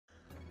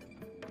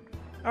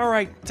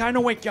Alright, time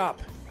to wake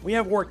up. We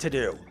have work to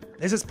do.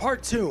 This is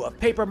part 2 of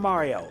Paper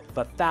Mario,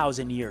 The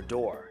 1,000-Year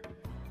Door.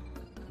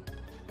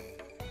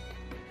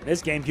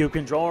 This GameCube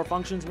controller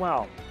functions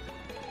well.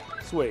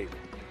 Sweet.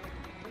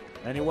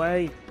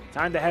 Anyway,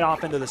 time to head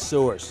off into the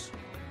sewers.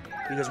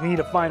 Because we need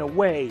to find a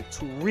way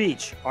to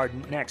reach our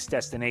next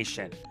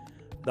destination,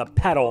 the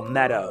Petal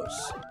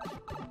Meadows.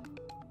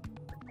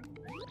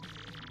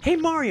 Hey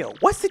Mario,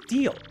 what's the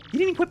deal? You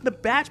didn't equip the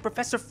badge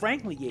Professor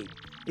Franklin gave.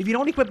 If you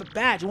don't equip the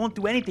badge, it won't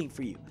do anything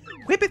for you.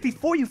 Equip it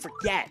before you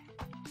forget.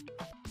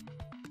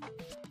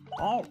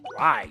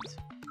 Alright.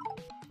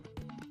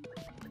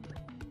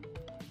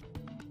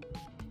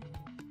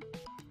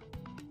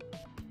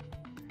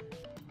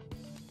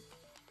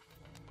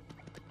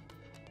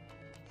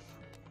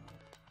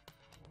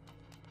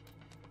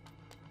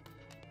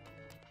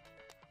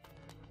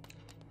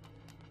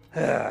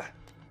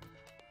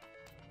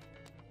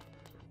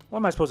 What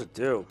am I supposed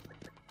to do?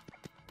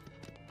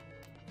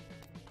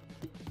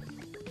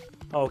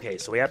 Okay,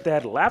 so we have to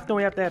head left and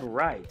we have to head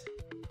right.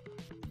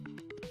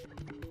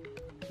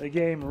 The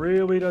game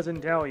really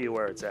doesn't tell you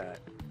where it's at.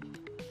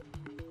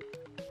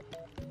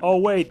 Oh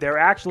wait, there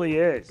actually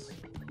is.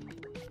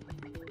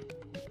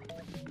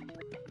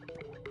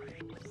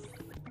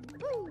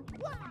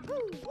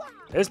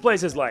 This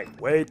place is like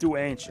way too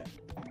ancient.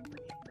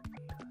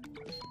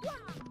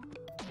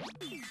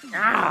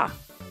 Ah!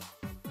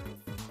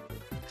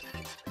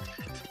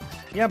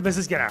 Yep, this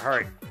is gonna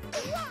hurt.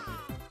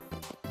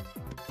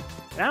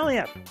 I only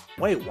have...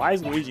 Wait, why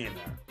is Luigi in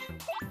there?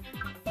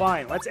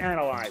 Fine, let's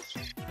analyze.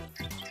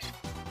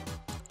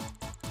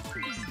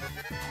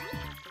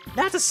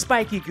 That's a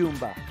spiky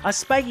Goomba. A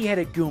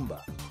spiky-headed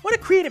Goomba. What a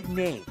creative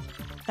name.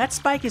 That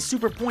spike is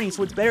super pointy,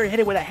 so it's better to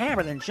hit it with a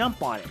hammer than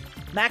jump on it.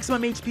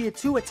 Maximum HP at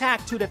 2,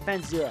 attack 2,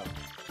 defense 0.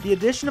 The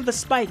addition of the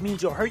spike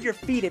means you'll hurt your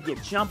feet if you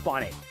jump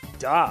on it.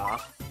 Duh.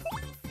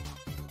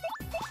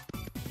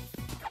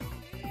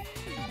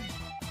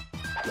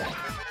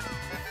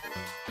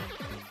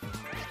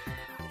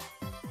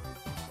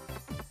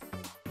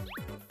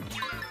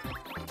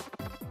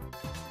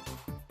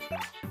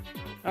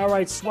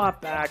 Alright,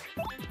 swap back.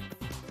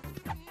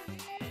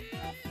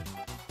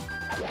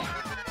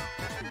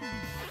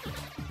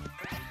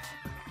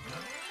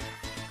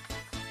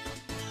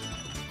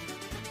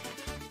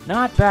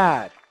 Not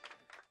bad.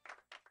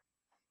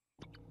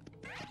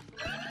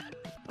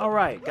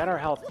 Alright, got our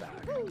health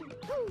back.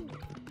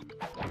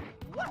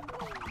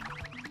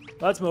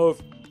 Let's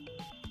move.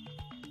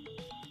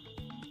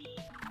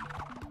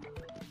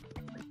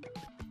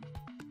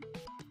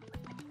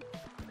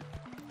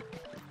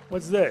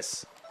 What's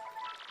this?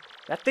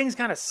 That thing's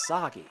kind of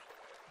soggy.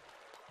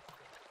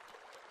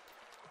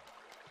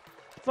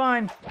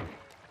 Fine.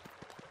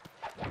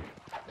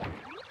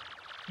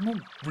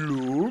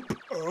 Bloop.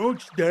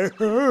 Ouch, that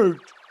hurt.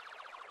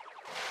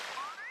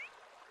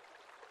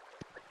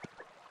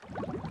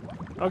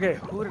 Okay,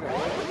 who did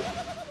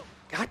I...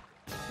 God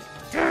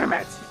damn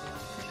it!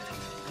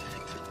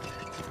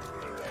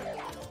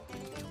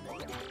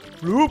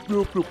 Bloop,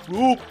 bloop, bloop,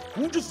 bloop.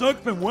 Who just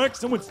up and whack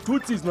someone's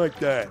tootsies like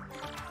that?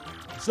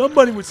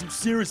 Somebody with some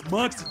serious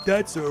marks at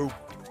that, so.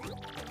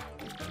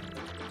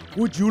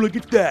 Would you look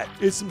at that?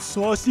 It's some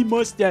saucy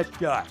mustache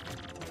guy.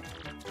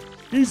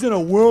 He's in a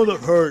world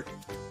of hurt.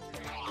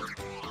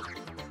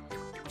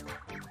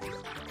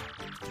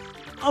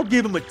 I'll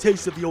give him a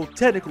taste of the old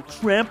technical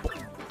trample.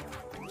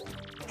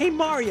 Hey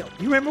Mario,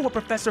 you remember what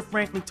Professor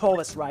Franklin told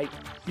us, right?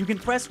 You can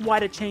press Y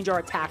to change our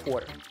attack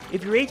order.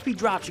 If your HP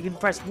drops, you can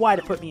press Y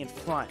to put me in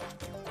front.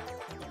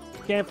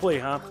 Can't flee,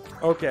 huh?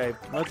 Okay,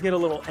 let's get a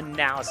little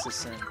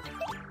analysis in.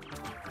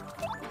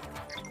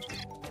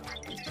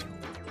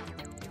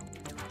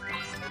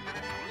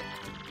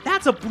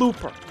 That's a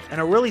blooper,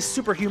 and a really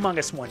super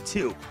humongous one,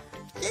 too.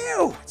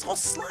 Ew, it's all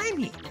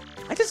slimy.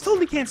 I just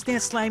totally can't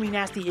stand slimy,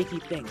 nasty, icky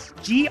things.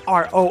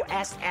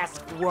 Gross,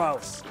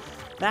 gross.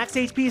 Max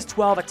HP is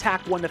 12,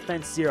 attack 1,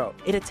 defense 0.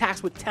 It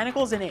attacks with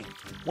tentacles and ink.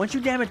 Once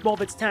you damage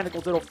both its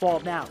tentacles, it'll fall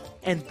down,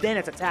 and then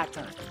it's attack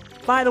turn.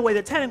 By the way,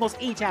 the tentacles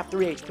each have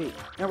 3 HP.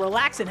 Now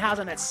relax and house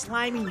on that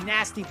slimy,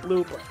 nasty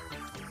blooper.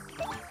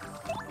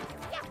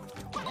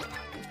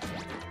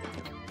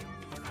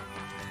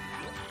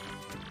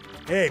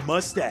 Hey,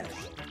 mustache.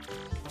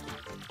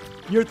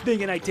 You're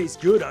thinking I taste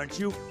good, aren't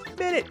you?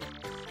 Admit it.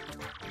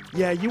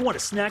 Yeah, you want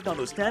to snack on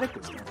those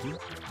tentacles, don't you?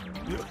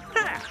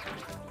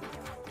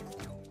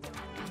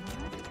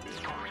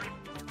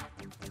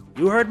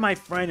 You heard my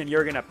friend and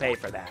you're gonna pay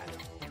for that.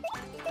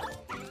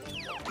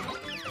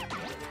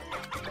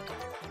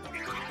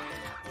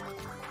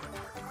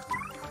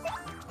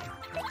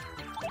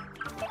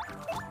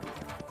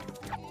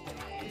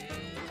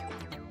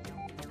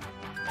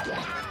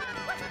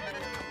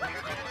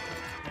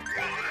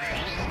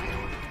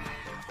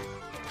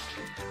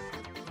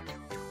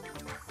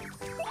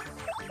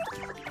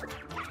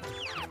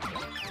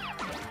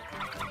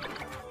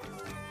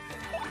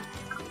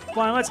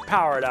 Fine, let's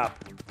power it up.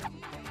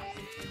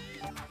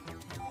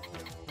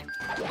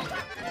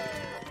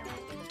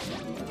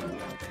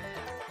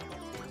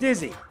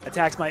 Dizzy.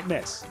 Attacks might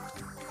miss.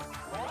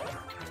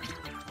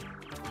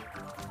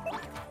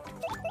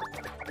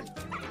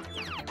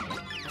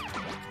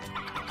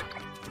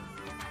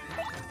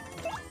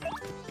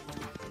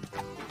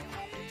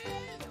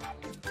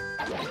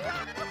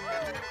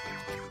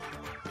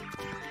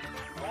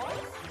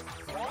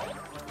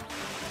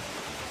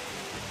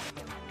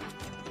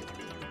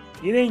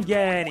 You didn't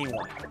get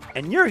anyone,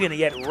 and you're gonna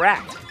get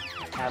wrecked.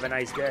 Have a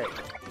nice day.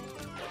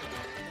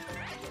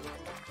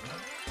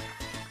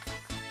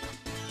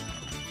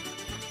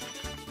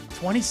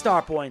 $20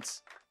 star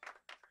points.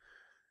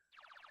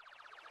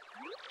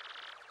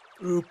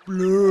 Oop,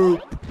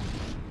 loop.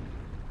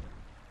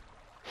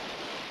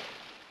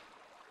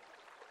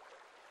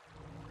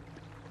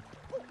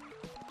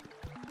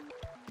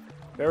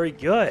 Very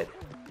good.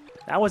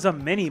 That was a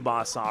mini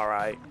boss, all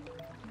right.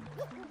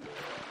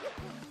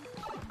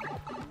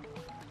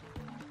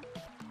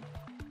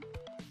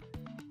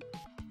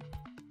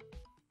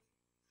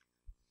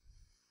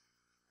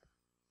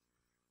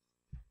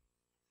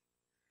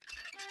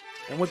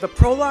 And with the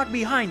prologue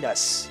behind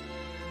us,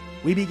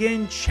 we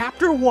begin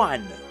Chapter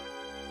 1.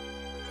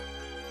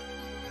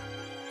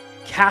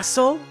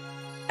 Castle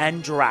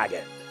and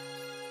Dragon.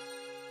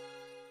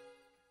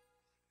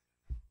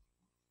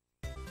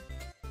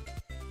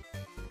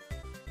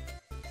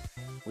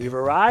 We've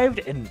arrived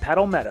in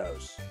Petal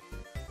Meadows.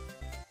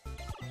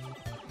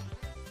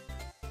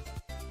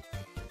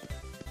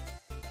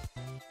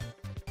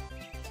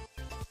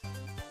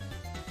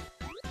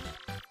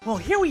 Well,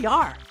 here we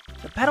are,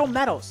 the Petal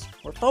Meadows,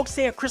 where folks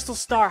say a crystal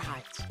star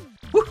hides.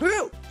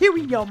 Woohoo! Here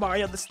we go,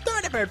 Mario, the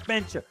start of our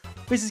adventure.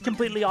 This is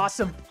completely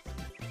awesome.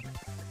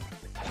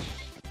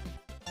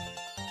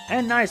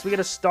 And nice, we get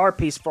a star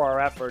piece for our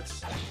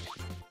efforts.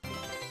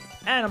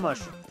 And a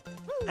mushroom.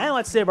 And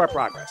let's save our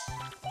progress.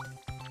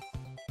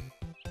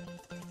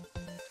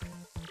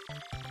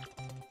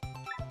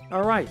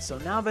 Alright, so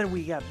now that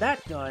we got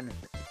that done...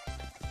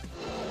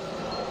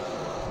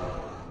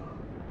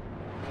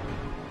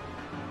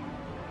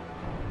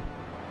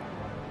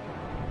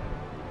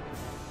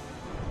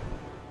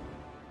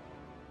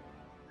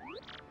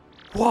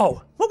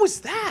 Whoa, what was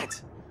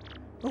that?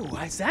 Oh,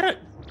 is that a...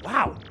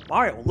 Wow,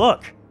 Mario,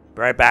 look.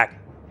 Be right back.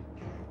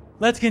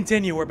 Let's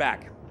continue, we're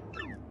back.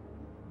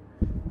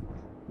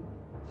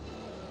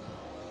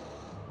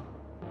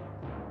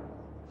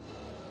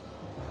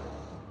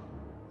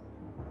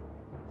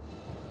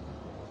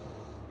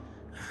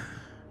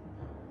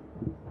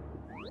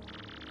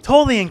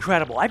 Totally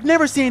incredible. I've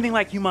never seen anything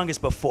like humongous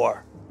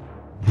before.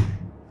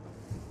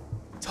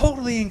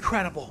 Totally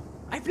incredible.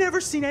 I've never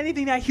seen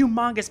anything that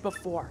humongous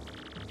before.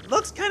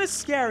 Looks kind of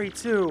scary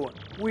too.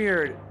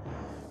 Weird.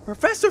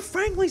 Professor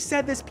Franklin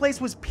said this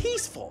place was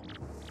peaceful.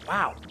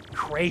 Wow,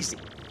 crazy.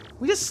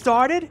 We just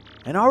started,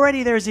 and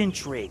already there's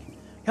intrigue.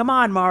 Come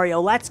on, Mario,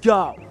 let's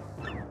go.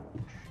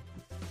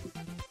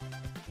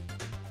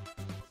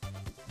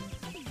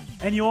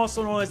 And you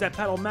also realize that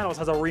Petal Meadows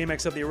has a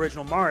remix of the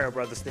original Mario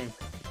Brothers theme.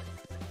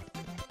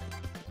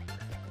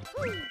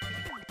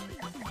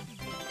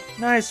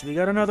 Nice, we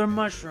got another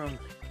mushroom.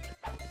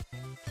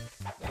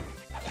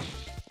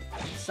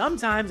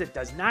 Sometimes it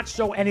does not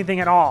show anything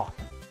at all.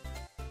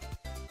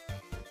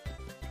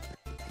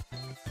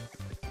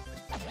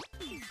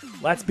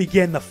 Let's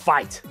begin the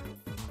fight.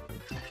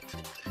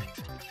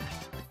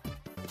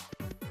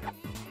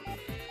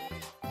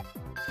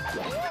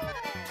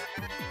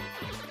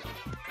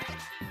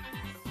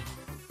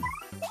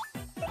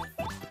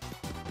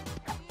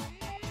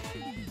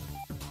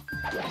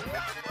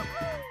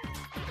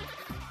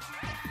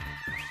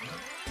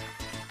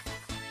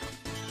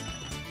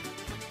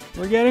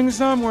 We're getting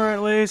somewhere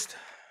at least.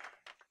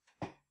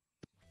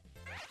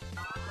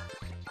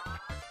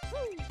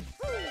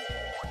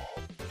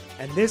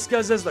 And this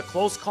gives us the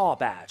close call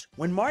badge.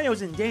 When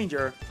Mario's in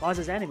danger,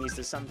 causes enemies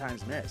to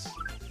sometimes miss.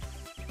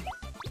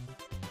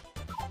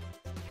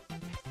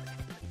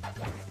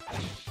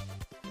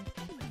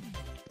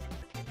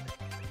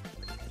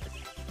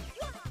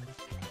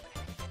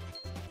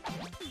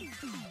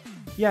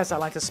 Yes, I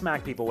like to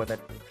smack people with it.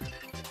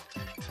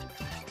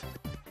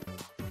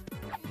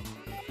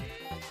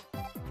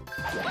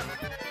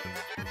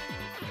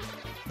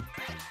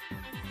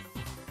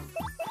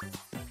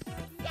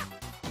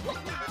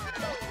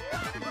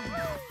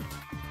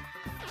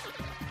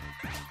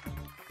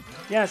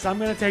 Yes, I'm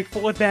gonna take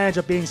full advantage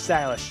of being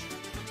stylish.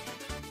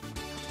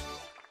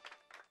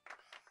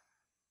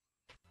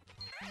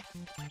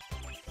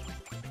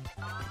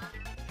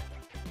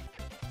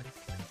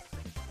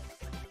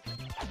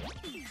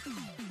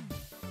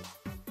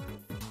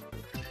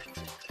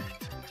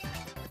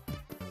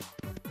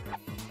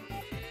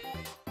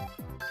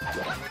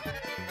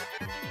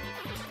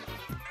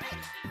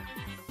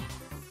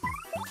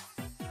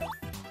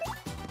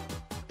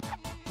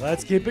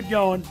 Let's keep it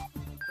going.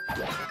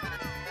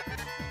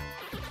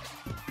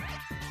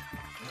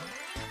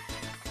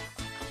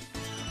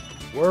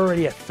 We're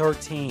already at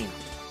 13.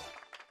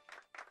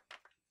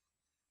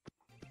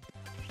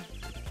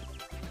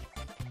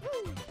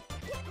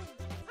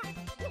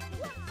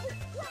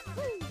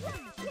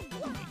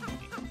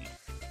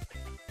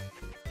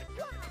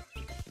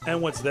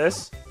 And what's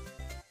this?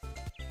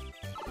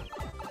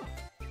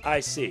 I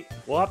see.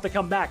 We'll have to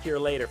come back here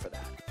later for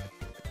that.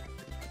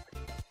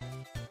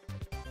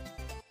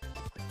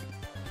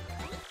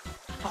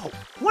 Oh,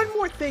 one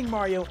more thing,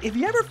 Mario. If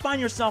you ever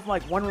find yourself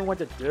like wondering what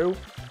to do,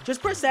 just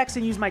press X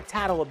and use my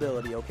tattle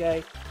ability,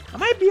 okay? I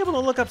might be able to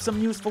look up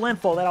some useful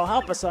info that'll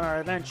help us on our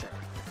adventure.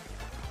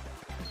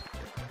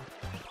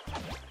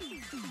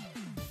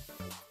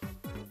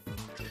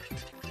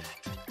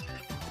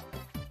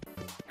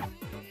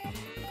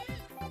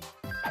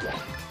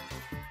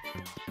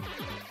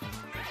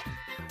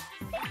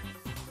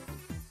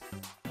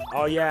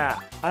 Oh yeah,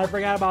 I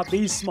forgot about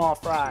these small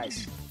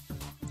fries.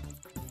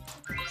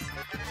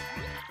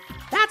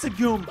 That's a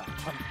Goomba.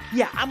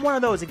 Yeah, I'm one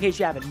of those in case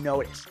you haven't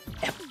noticed.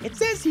 It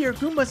says here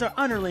Goombas are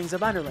underlings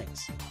of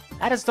underlings.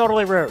 That is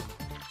totally rude.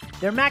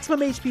 Their maximum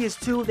HP is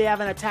 2, they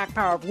have an attack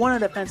power of 1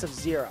 and a defense of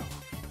 0.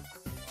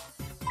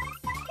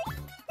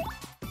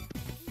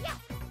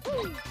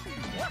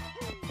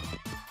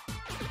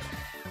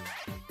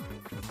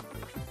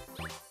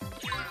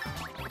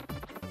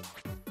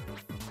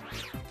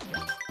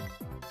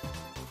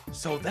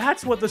 So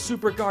that's what the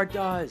Super Guard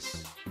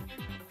does.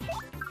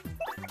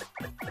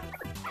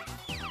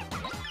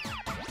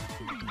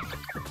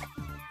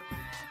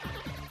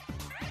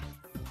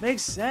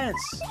 Makes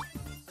sense.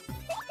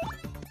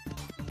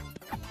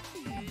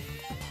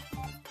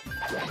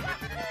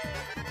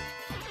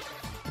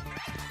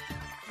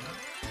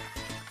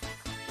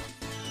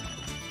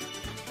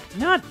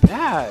 Not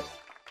bad.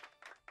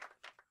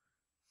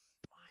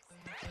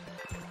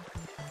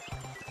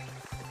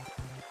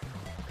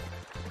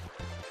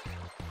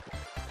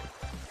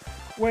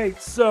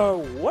 Wait, so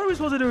what are we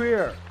supposed to do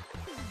here?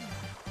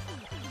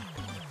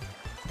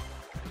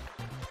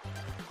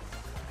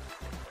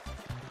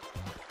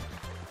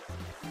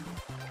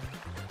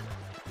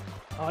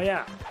 Oh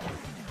yeah.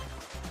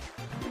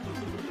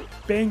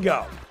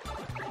 Bingo.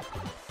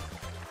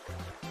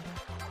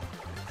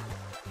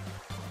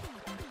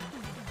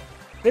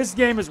 This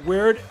game is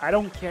weird, I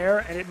don't care,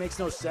 and it makes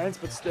no sense,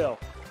 but still.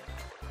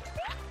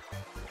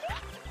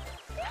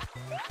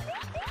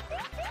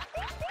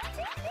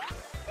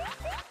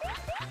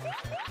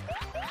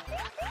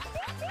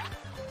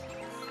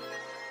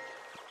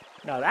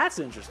 Now that's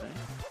interesting.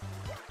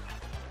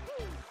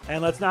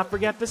 And let's not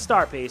forget the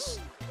star piece.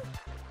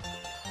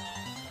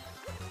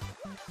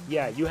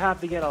 Yeah, you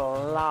have to get a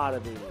lot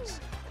of these.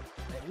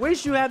 I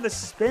wish you had the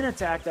spin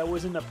attack that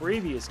was in the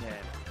previous game.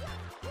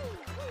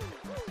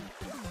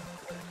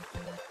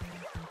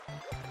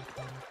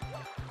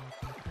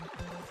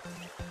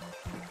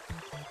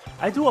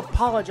 I do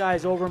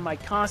apologize over my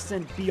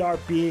constant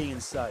BRBing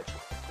and such.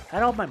 I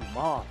helped my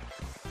mom.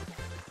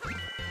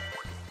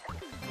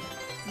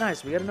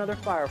 Nice, we got another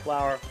fire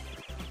flower.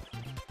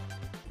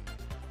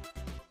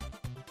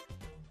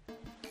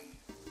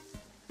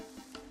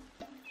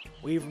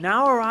 We've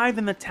now arrived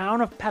in the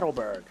town of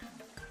Petalburg.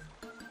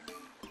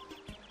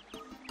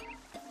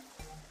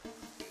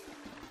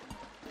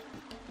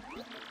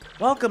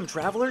 Welcome,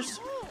 travelers.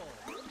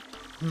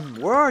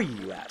 Where are you,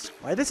 you ask?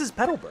 Why, this is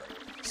Petalburg.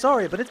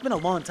 Sorry, but it's been a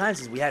long time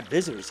since we had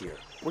visitors here.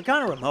 We're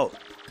kind of remote.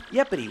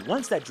 Yeppity,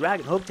 once that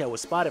dragon Hooktail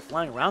was spotted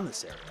flying around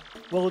this area.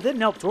 Well, it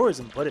didn't help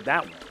tourism, put it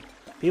that way.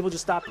 People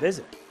just stopped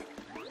visiting.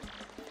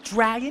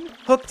 Dragon?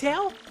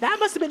 Hooktail? That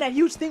must have been that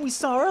huge thing we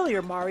saw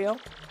earlier, Mario.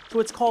 So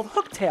it's called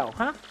Hooktail,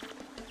 huh?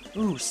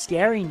 Ooh,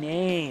 scary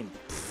name.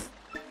 Pfft.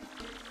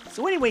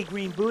 So anyway,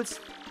 Green Boots,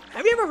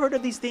 have you ever heard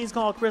of these things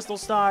called crystal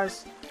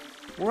stars?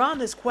 We're on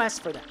this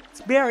quest for them.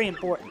 It's very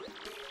important.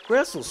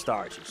 Crystal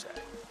stars, you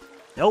said?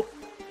 Nope.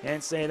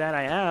 Can't say that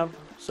I have.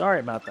 Sorry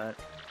about that.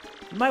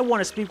 You might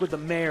want to speak with the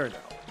mayor,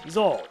 though. He's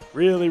old.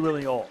 Really,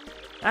 really old.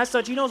 As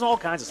such, he knows all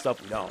kinds of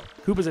stuff we don't.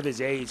 Koopas of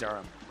his age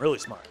are really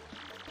smart.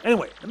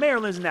 Anyway, the mayor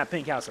lives in that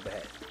pink house up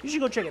ahead. You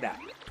should go check it out.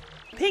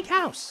 Pink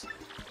house?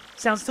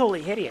 Sounds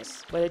totally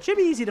hideous, but it should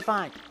be easy to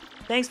find.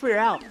 Thanks for your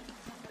help.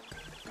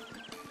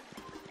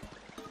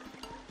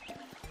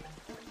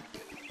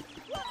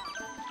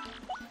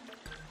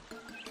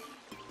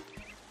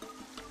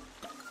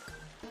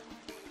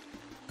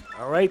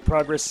 Alright,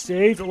 progress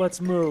saved.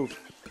 Let's move.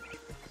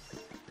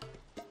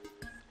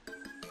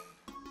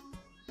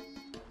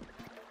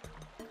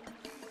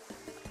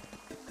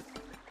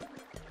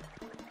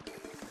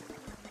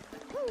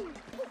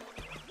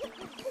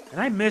 And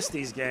I miss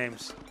these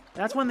games.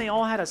 That's when they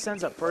all had a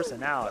sense of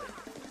personality.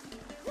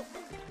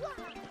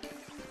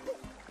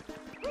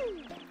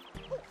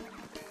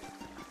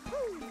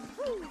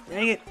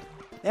 Dang it.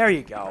 There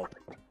you go.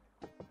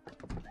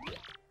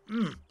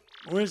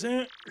 Who is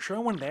it?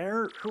 Someone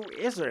there? Who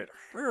is it?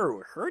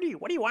 What do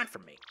you want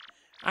from me?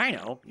 I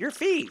know. You're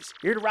thieves.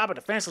 Here to rob a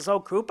defenseless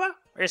old Koopa?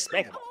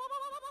 Respectable.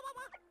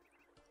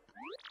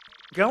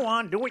 Go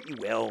on, do what you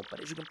will, but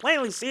as you can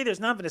plainly see, there's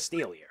nothing to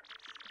steal here.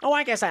 Oh,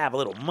 I guess I have a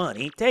little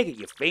money. Take it,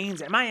 you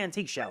fiends, and my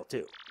antique shell,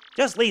 too.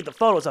 Just leave the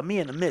photos of me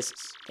and the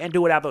missus. Can't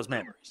do without those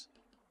memories.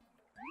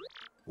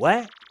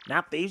 What?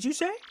 Not thieves, you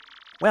say?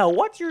 Well,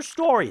 what's your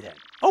story, then?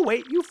 Oh,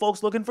 wait, you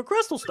folks looking for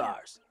crystal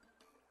stars.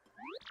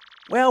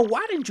 Well,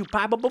 why didn't you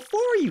pop up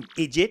before, you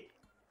idiot?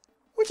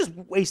 We're just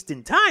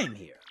wasting time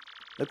here.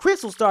 The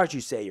crystal stars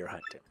you say you're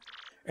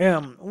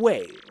hunting.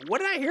 Wait, what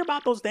did I hear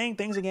about those dang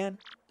things again?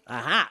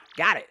 Aha,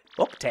 got it.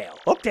 Hooktail.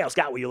 Hooktail's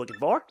got what you're looking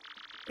for.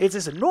 It's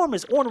this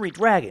enormous ornery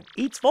dragon.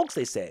 Eats folks,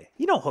 they say.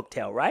 You know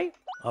Hooktail, right?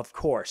 Of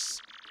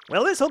course.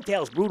 Well, this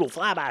Hooktail's brutal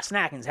flyby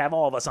snackings have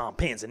all of us on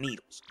pins and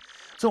needles.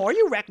 So are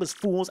you reckless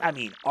fools?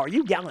 Are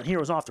you gallant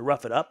heroes off to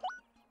rough it up?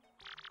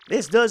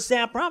 This does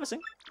sound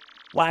promising.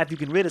 Why, if you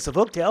can rid us of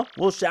Hooktail,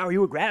 we'll shower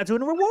you with gratitude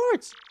and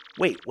rewards.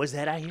 Wait, what's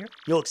that I hear?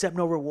 You'll accept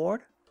no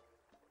reward?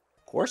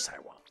 Of course I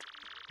won't.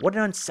 What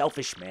an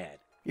unselfish man.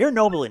 You're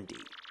noble indeed.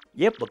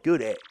 Yep, but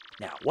good egg.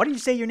 Now, what did you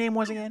say your name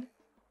was again?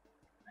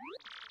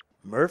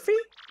 Murphy?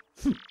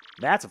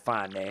 That's a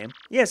fine name.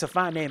 Yes, a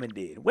fine name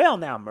indeed. Well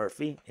now,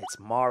 Murphy, it's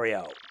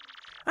Mario.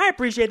 I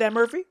appreciate that,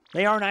 Murphy.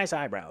 They are nice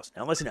eyebrows.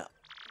 Now listen up.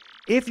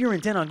 If you're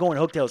intent on going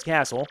to Hooktail's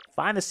castle,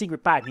 find the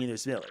secret pipe near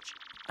this village.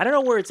 I don't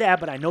know where it's at,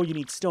 but I know you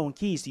need stone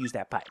keys to use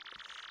that pipe.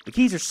 The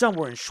keys are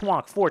somewhere in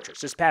Thwomp Fortress,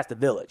 just past the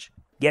village.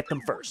 Get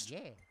them first.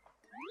 Yeah.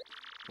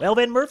 Well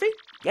then, Murphy,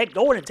 get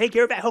going and take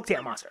care of that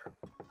Hooktail monster.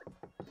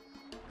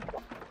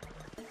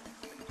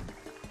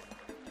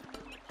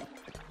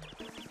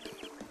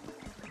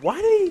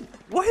 Why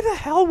the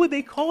hell would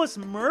they call us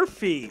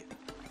Murphy?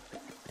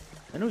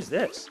 And who's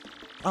this?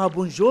 Ah,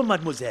 bonjour,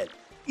 mademoiselle.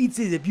 It's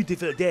a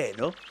beautiful day,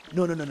 no?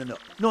 No.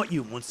 Not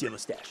you, Monsieur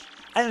Mustache.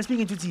 I am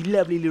speaking to the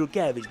lovely little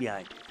cabbage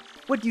behind.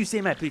 What do you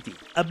say, my pretty?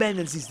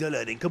 Abandon this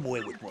dollar and come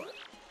away with more.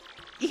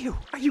 Ew,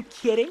 are you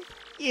kidding?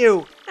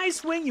 Ew, nice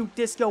swing, you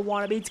disco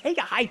wannabe. Take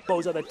a height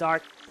pose of the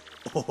dark.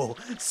 Oh,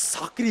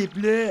 sacre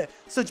bleu.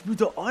 Such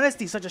brutal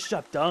honesty, such a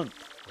sharp tongue.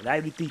 Well, I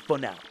retreat for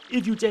now.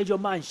 If you change your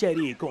mind,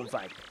 chérie, come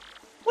find me.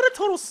 What a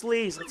total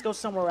sleaze. Let's go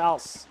somewhere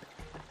else.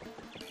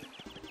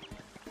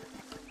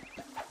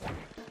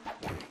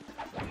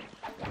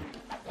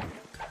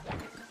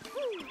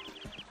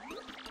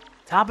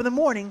 Top of the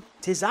morning,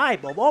 'tis I,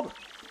 Bob.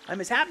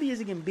 I'm as happy as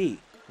it can be.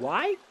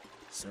 Why?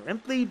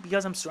 Simply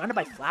because I'm surrounded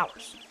by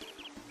flowers.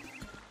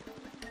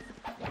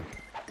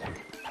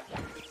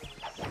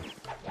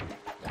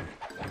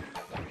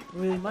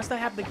 Really, must I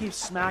have to keep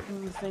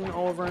smacking the thing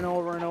over and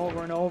over and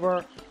over and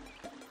over?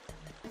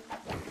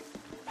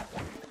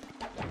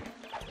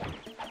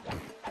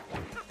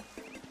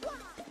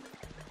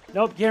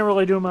 Nope, can't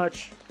really do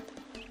much.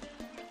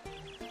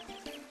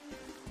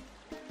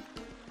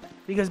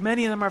 Because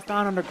many of them are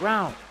found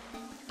underground.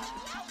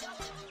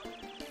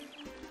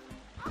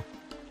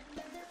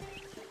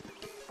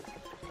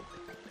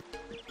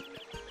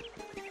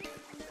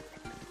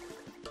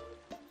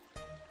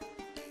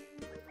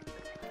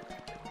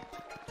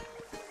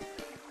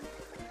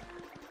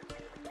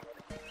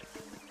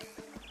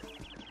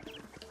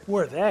 Who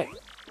are they?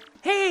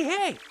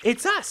 Hey,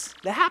 it's us,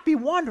 the Happy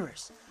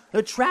Wanderers,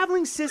 the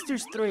Traveling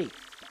Sisters 3.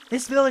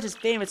 This village is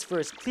famous for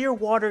its clear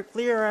water,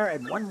 clear air,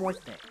 and one more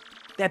thing.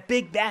 That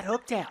big bat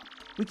Hooktail.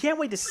 We can't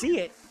wait to see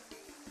it.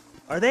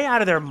 Are they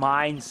out of their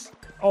minds?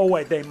 Oh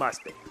wait, they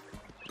must be.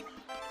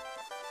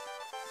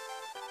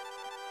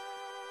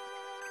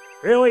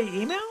 Really?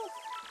 Email?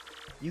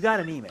 You got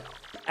an email.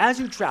 As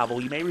you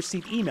travel, you may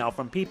receive email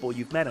from people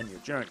you've met on your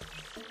journey.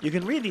 You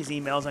can read these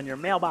emails on your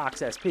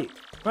mailbox SP.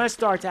 Press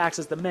star to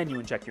access the menu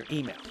and check your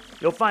email.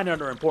 You'll find it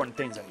under important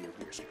things under your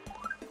gear screen.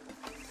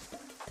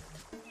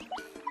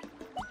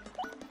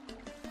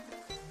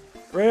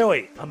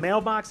 Really? A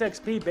mailbox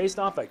XP based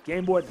off a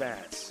Game Boy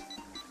Advance.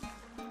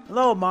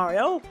 Hello,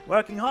 Mario.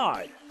 Working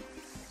hard.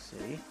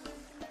 See?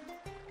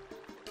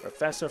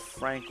 Professor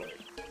Franklin.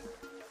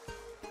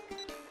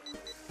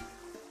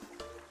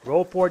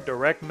 Rollport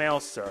Direct Mail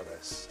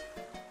Service.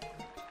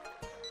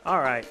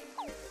 Alright,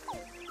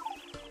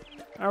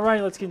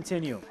 let's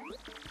continue.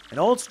 An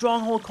old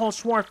stronghold called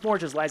Thwomp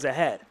Fortress lies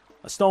ahead.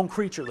 A stone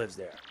creature lives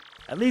there.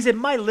 At least it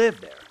might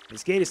live there.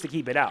 This gate is to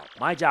keep it out.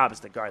 My job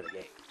is to guard the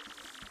gate.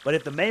 But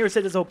if the mayor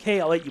says it's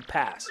okay, I'll let you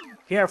pass.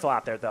 Careful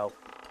out there, though.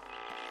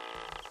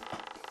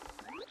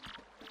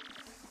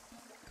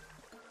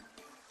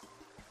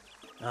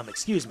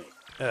 Excuse me.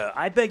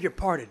 I beg your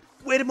pardon.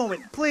 Wait a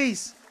moment,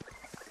 please.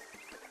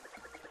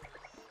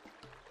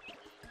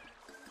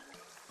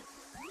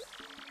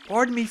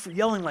 Pardon me for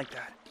yelling like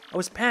that. I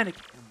was panicking.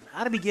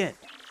 How to begin?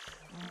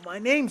 My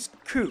name's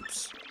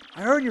Coops.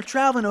 I heard you're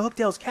traveling to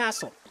Hooktail's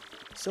castle.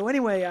 So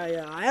anyway,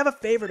 I have a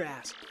favor to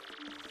ask.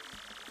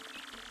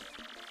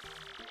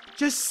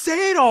 Just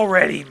say it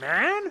already,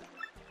 man!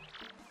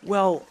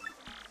 Well,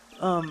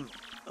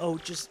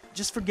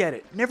 just forget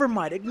it. Never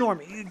mind, ignore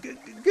me.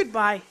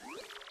 Goodbye.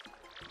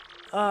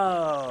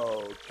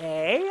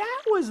 Okay,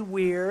 that was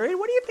weird.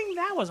 What do you think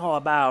that was all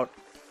about?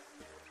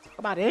 Talk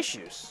about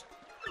issues.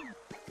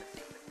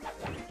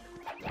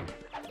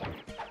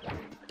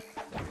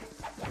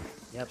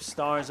 Yep,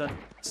 stars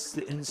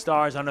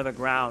under the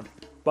ground.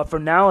 But for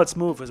now, let's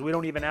move, because we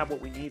don't even have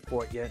what we need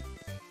for it yet.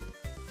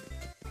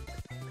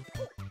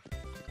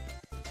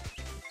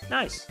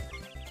 Nice.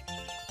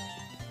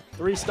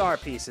 3 star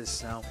pieces,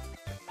 so.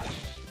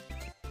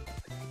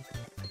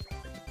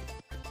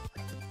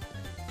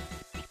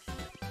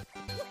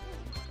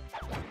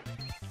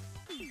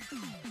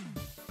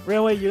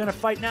 Really? You're gonna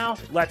fight now?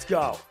 Let's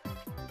go.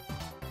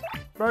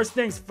 First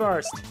things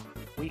first.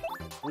 We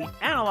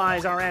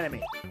analyze our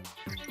enemy.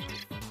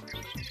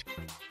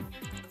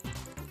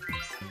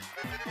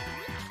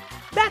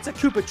 That's a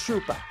Koopa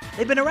Troopa.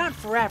 They've been around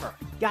forever.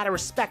 Gotta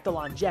respect the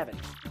longevity.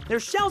 Their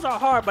shells are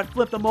hard, but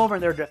flip them over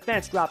and their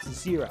defense drops to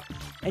 0.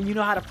 And you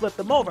know how to flip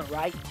them over,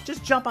 right?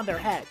 Just jump on their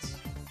heads.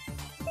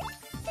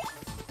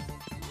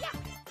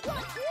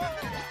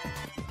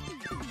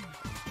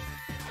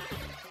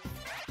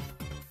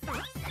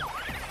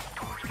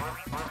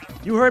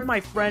 You heard my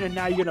friend and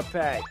now you're gonna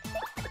pay.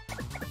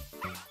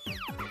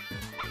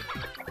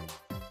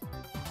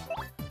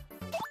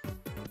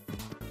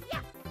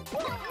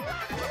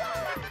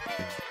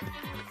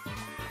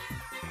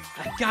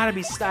 I gotta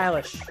be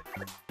stylish.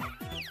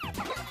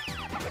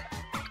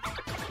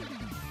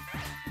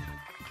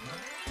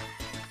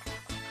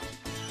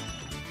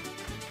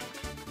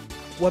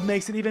 What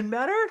makes it even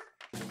better?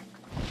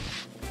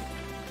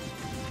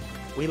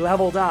 We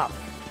leveled up.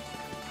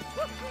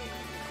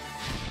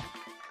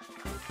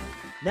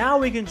 Now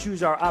we can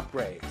choose our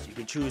upgrades. You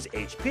can choose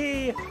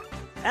HP,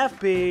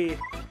 FP,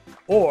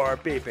 or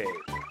PP.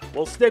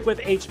 We'll stick with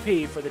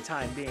HP for the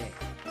time being.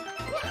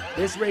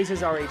 This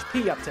raises our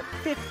HP up to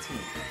 15.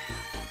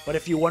 But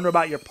if you wonder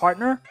about your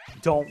partner,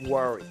 don't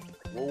worry.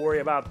 We'll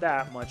worry about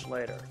that much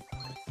later.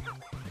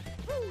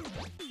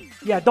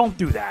 Yeah, don't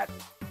do that.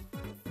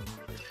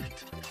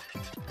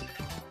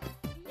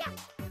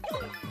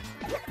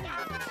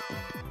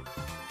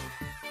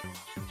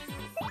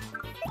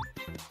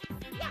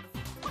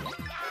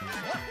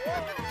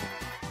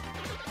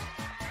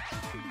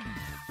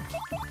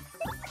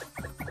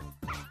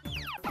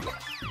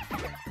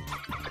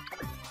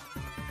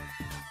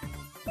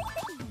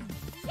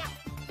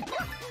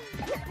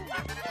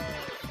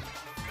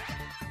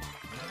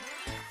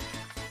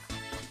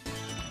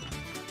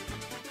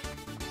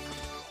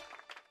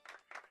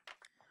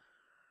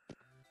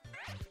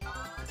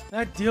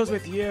 That deals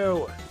with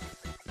you.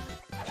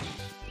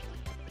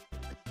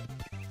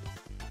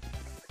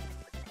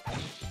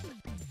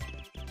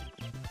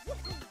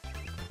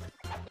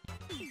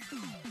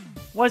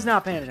 Was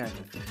not paying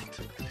attention.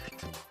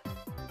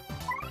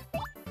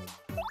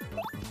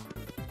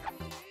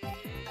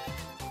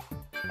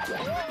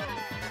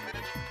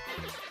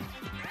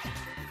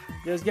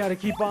 Just gotta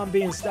keep on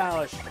being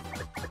stylish.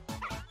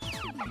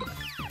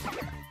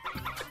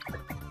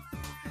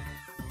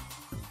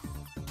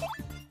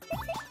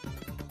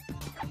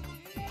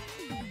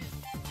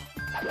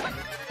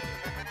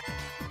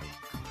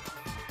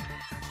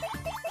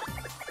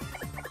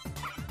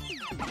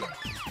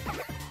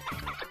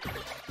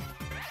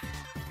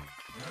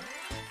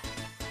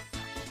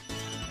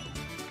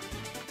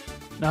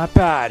 Not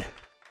bad.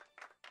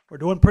 We're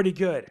doing pretty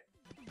good.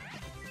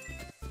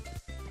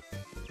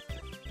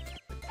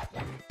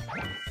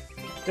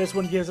 This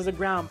one gives us a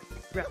ground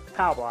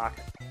power block.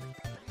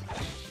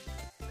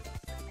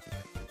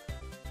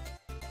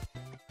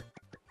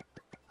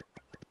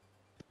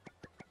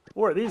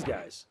 Who are these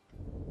guys?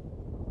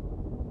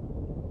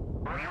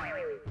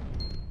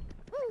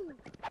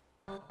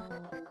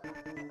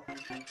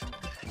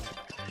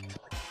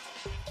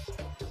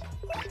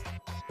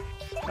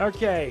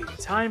 Okay,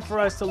 time for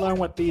us to learn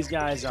what these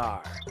guys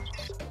are.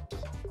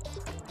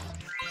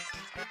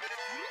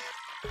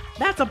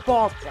 That's a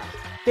bald guy.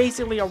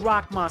 Basically a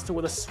rock monster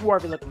with a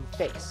swarthy looking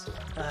face.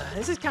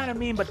 This is kind of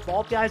mean, but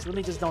bald guys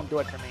really just don't do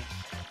it for me.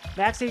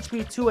 Max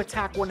HP 2,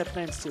 attack 1,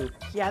 defense 2.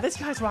 Yeah, this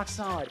guy's rock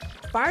solid.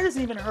 Fire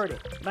doesn't even hurt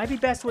it. It might be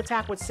best to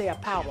attack with, say, a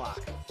power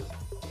block.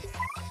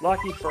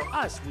 Lucky for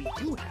us, we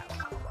do have power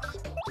block.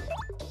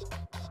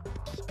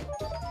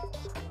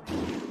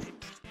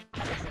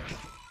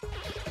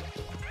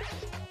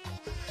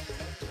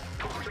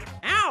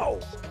 Ow!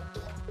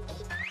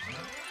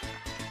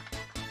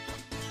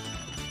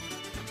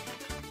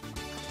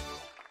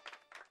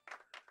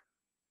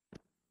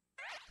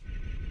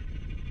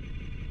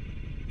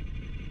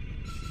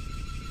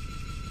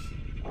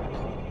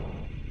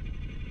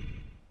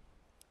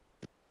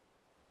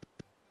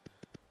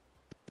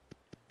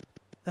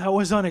 That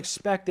was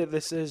unexpected,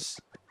 this is.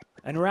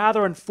 And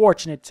rather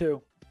unfortunate,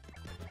 too.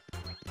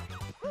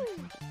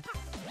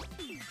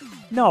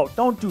 No,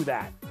 don't do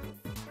that.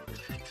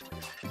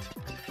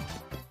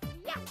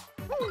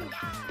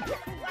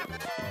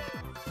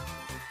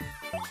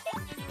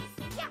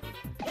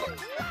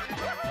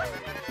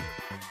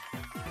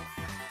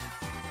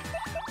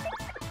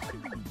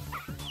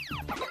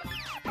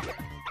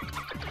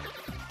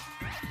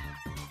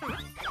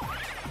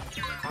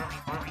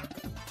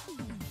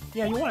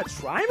 Yeah, you want to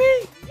try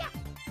me?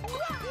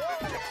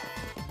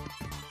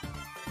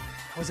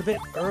 I was a bit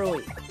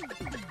early.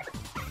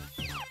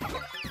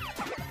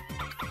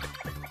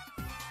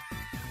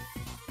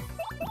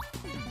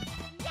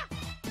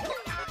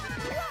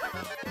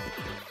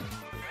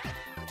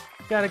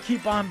 Gotta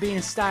keep on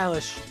being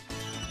stylish.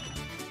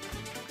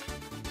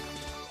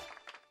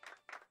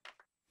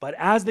 But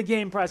as the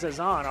game presses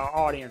on, our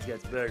audience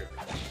gets bigger.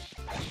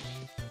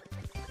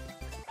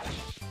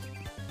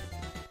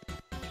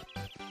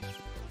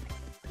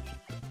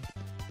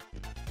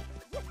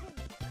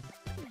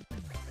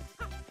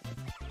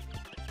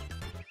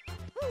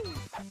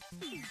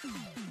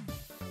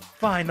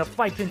 Fine, the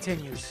fight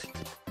continues.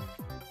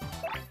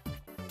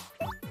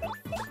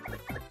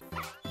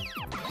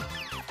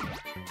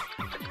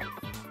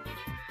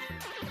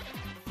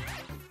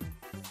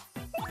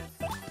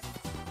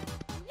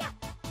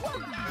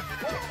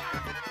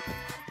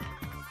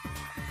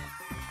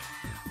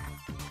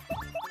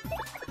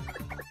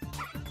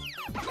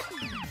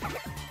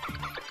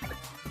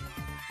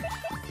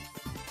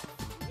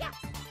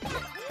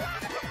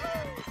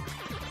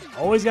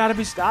 Always gotta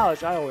be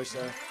stylish, I always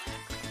say.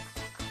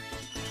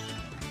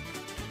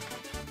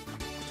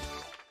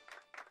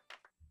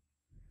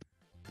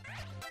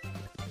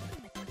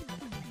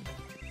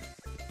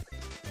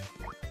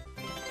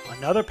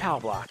 Another PAL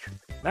block.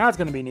 Now it's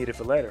gonna be needed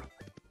for later.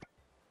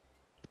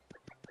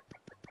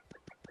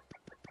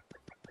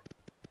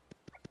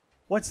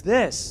 What's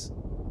this?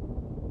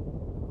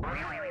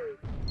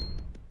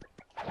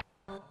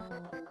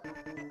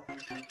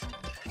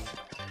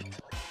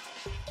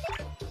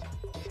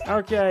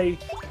 Okay.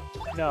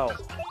 No.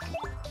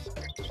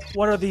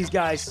 What are these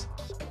guys?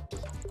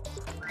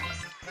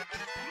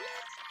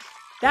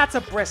 That's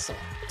a bristle.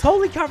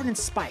 Totally covered in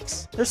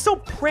spikes. They're so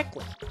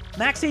prickly.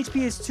 Max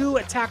HP is 2,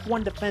 attack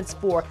 1, defense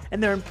 4,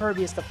 and they're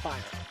impervious to fire.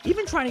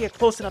 Even trying to get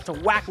close enough to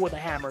whack it with a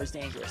hammer is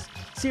dangerous.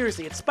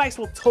 Seriously, its spikes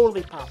will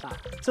totally pop out.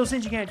 So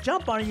since you can't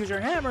jump on it and use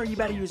your hammer, you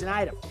better use an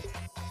item.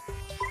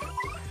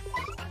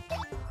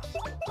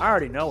 I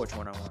already know which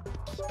one I want.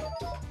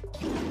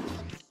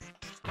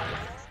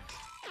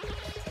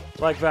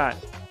 Like that.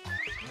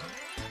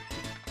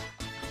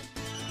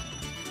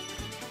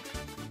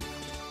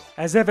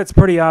 As if it's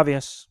pretty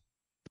obvious.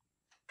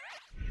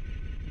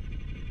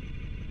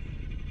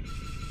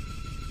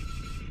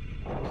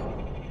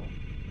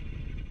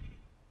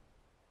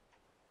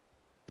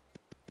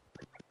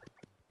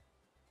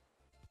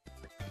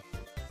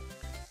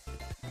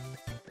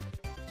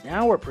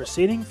 Now we're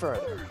proceeding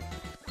further.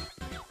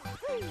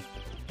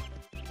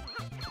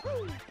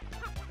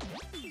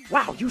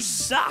 Wow, you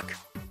suck!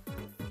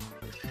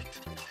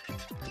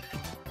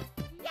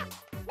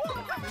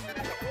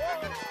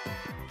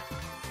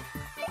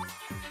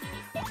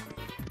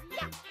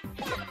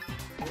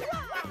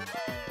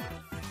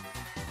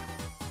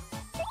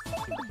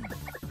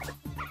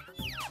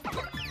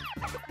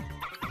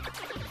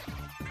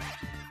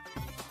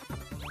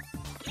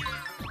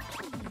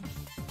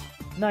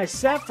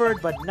 Nice effort,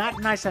 but not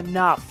nice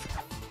enough.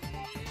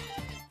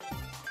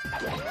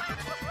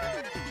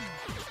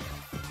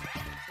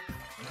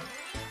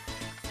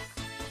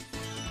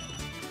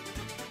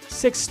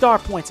 Six star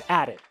points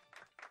added.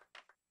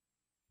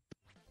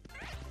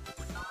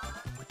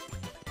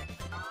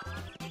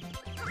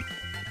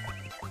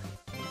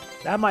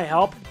 That might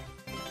help.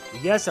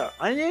 Yes, an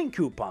onion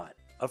coupon.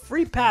 A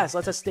free pass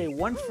lets us stay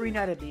one free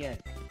night at the inn.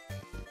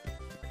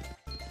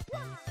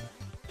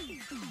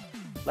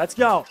 Let's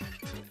go.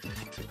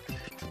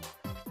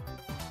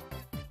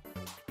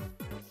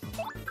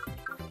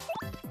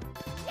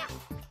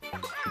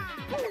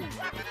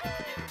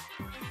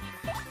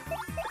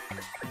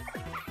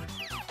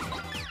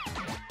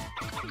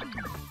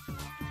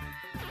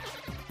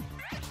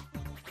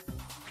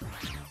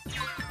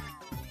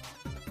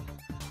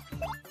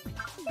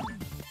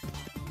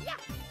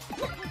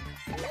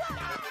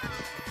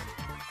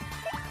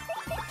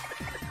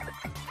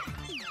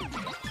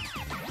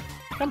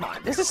 Come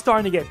on, this is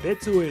starting to get a bit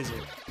too easy.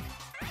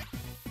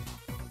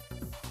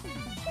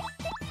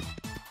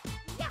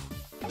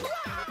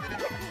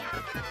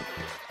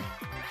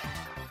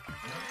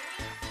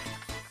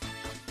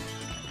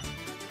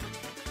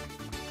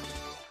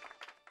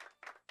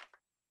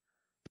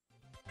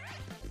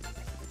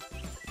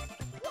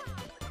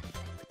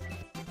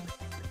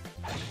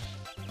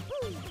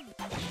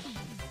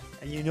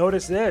 And you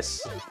notice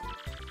this.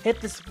 Hit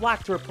this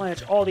block to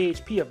replenish all the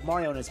HP of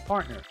Mario and his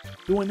partner.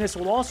 Doing this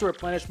will also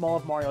replenish all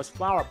of Mario's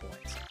flower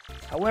points.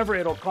 However,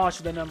 it'll cost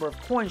you the number of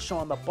coins shown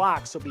on the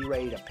block, so be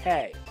ready to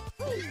pay.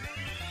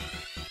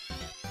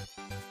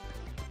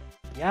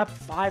 Yep,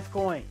 5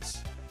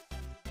 coins.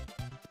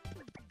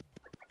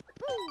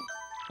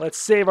 Let's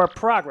save our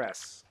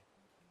progress.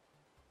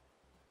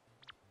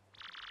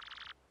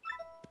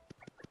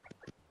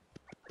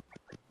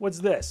 What's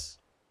this?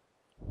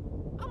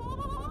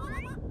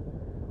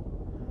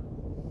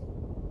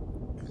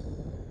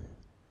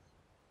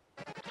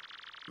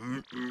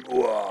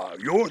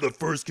 You're the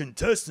first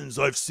contestants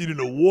I've seen in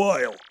a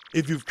while.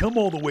 If you've come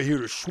all the way here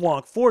to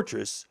Schwank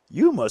Fortress,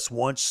 you must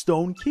want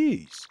stone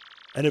keys.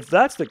 And if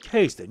that's the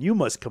case, then you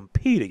must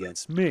compete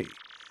against me.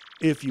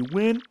 If you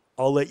win,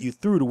 I'll let you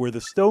through to where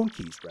the stone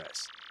keys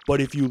rest. But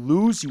if you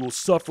lose, you will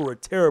suffer a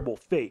terrible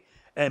fate.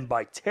 And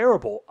by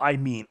terrible, I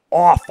mean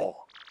awful.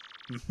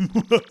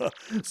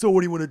 So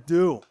what do you want to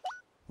do?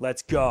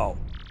 Let's go.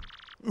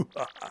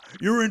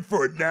 You're in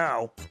for it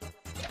now.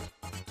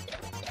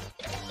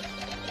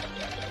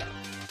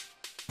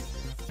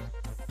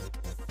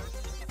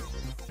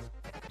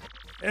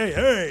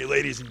 Hey,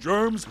 ladies and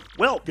germs.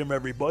 Welcome,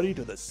 everybody,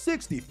 to the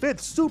 65th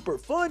Super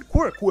Fun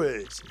Quirk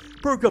Quiz.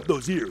 Perk up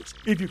those ears.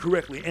 If you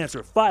correctly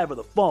answer 5 of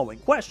the following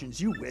questions,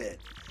 you win.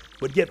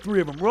 But get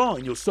 3 of them wrong,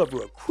 and you'll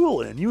suffer a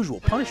cruel and unusual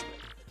punishment.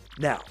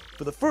 Now,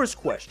 for the first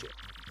question.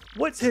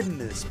 What's hidden in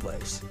this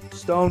place?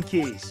 Stone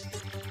keys.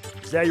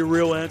 Is that your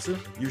real answer?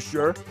 You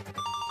sure?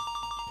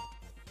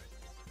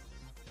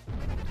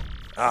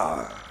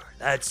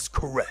 That's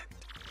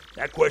correct.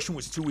 That question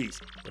was too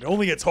easy, but it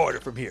only gets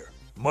harder from here.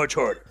 Much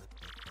harder.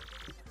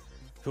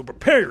 So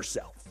prepare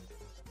yourself.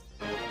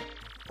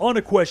 On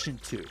to question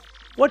 2.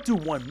 What do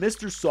one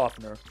Mr.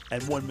 Softener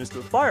and one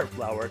Mr.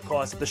 Fireflower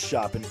cost at the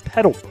shop in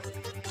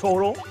Petalburg?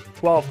 Total,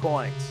 12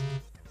 coins.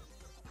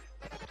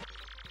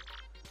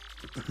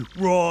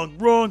 Wrong,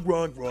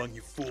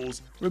 you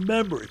fools.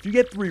 Remember, if you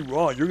get 3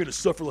 wrong, you're gonna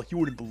suffer like you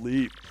wouldn't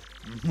believe.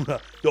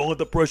 Don't let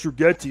the pressure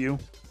get to you.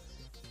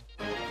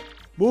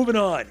 Moving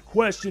on,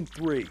 question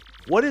 3.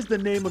 What is the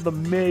name of the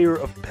mayor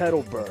of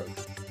Petalburg?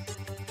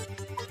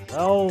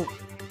 Well,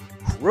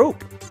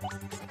 Croup.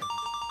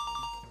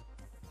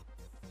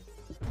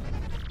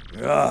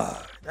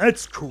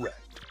 That's correct.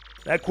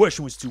 That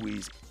question was too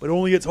easy, but it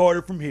only gets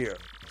harder from here,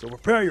 so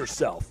prepare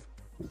yourself.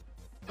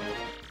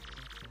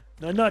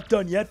 Now, not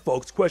done yet,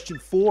 folks. Question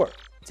 4.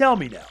 Tell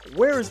me now,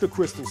 where is the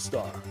crystal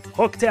star?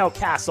 Hooktail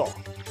Castle.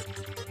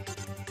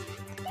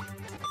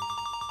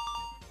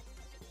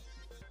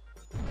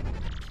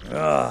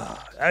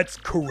 That's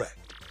correct.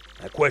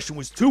 That question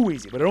was too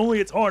easy, but it only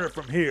gets harder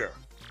from here.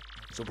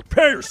 So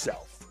prepare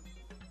yourself.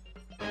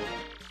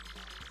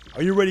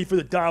 Are you ready for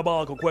the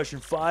diabolical question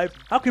 5?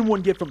 How can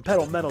one get from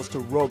Petal Meadows to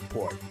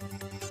Rogueport?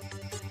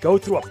 Go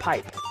through a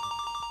pipe.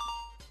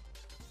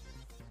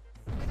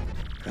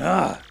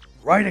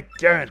 Right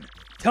again.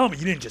 Tell me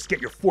you didn't just get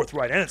your 4th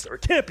right answer.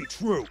 It can't be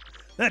true.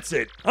 That's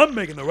it. I'm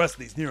making the rest of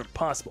these near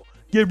impossible.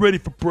 Get ready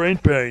for brain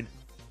pain.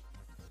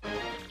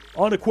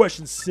 On to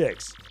question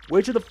 6.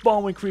 Which of the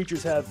following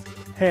creatures have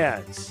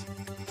hands?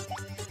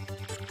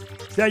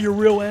 Is that your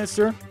real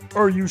answer?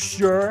 Are you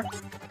sure?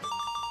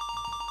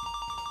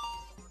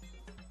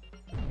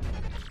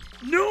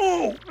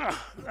 No!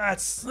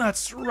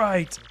 That's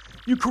right.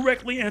 You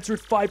correctly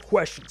answered 5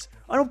 questions.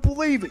 I don't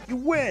believe it. You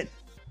win.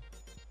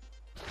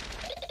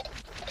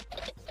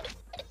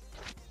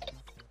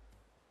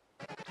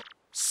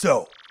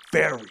 So,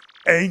 very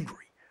angry.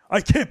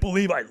 I can't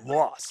believe I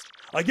lost.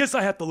 I guess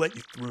I have to let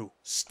you through.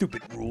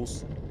 Stupid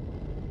rules.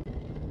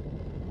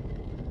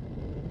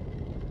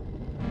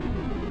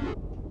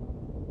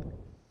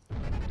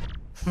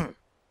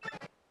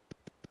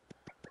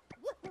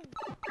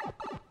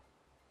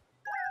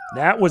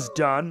 That was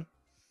done.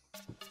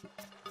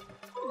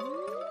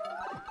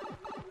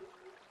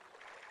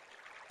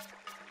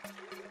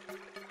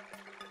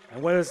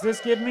 And what does this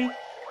give me?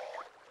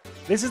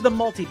 This is the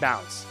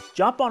multi-bounce.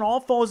 Jump on all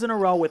foes in a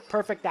row with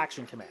perfect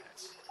action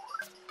commands.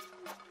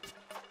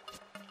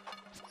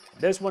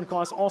 This one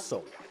costs also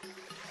 1.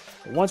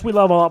 But once we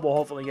level up, we'll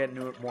hopefully get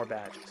more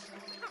badges.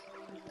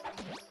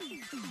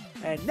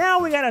 And now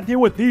we gotta deal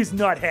with these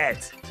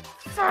nutheads.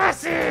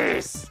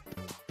 Fuzzies!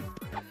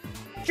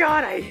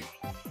 God, I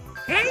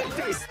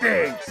hate these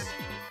things!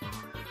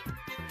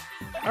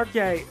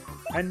 Okay,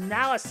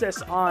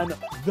 analysis on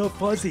the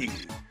fuzzy.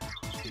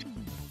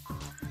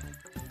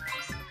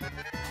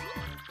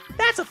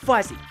 That's a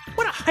fuzzy.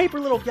 What a hyper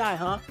little guy,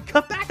 huh?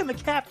 Cut back on the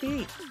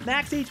caffeine.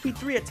 Max HP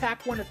 3,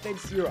 attack 1,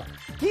 defense 0.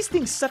 These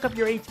things suck up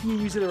your HP and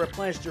use it to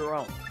replenish your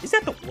own. Is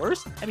that the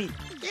worst? I mean,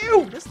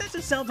 ew, that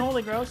just sounds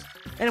totally gross.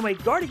 Anyway,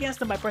 guard against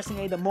them by pressing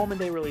A the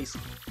moment they release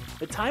you.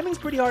 The timing's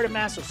pretty hard to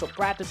master, so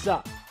practice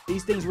up.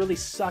 These things really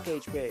suck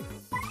HP.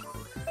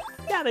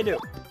 Yeah, they do.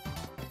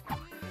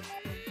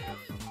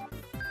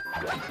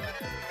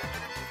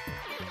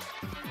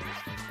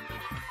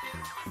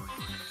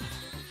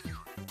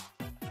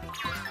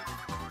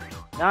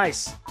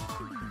 Nice.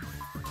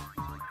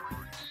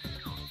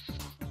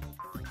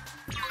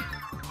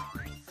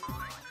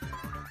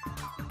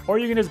 Or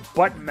you can just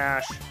button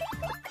mash.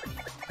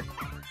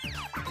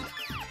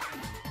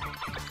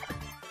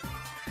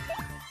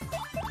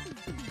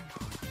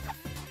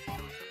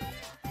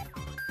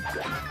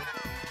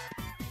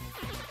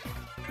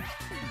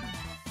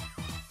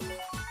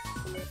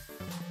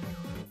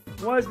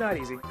 Was not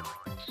easy.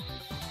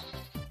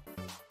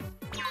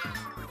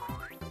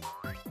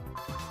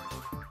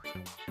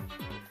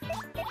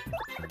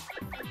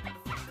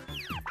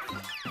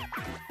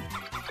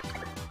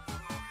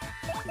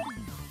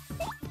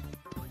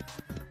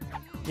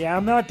 Yeah,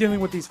 I'm not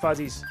dealing with these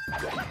fuzzies.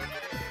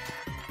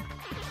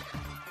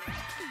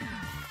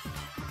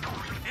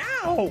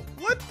 Ow!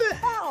 What the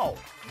hell?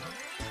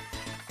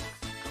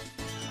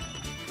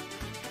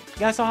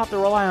 Guess I'll have to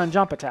rely on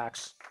jump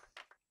attacks.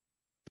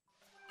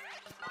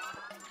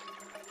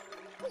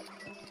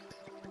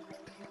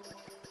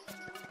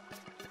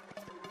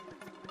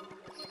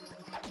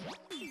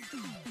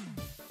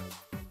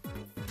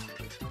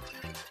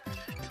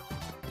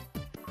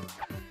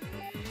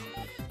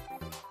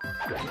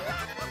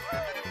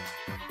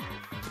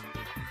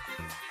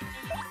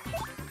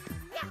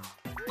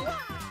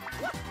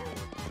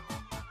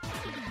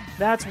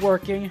 That's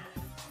working.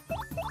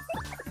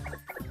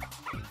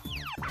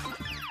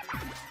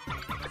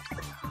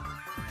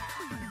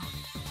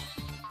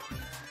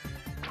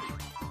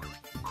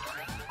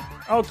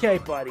 Okay,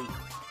 buddy.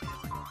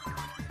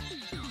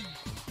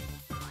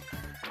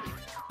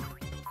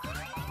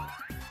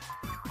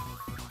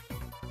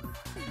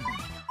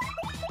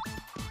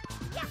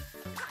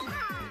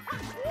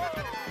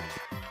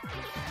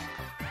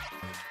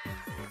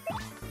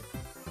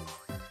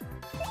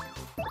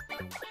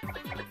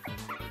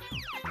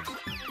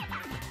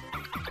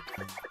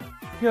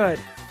 Good.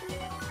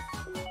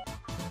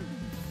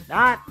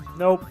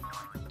 Nope.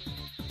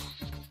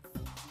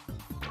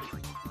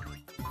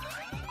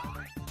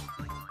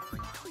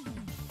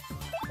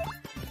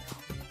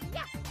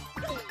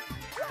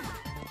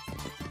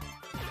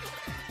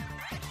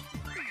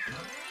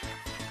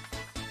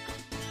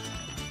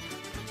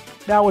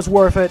 That was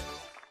worth it.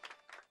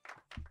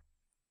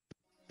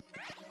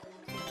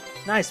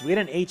 Nice, we had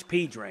an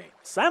HP drain.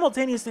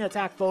 Simultaneously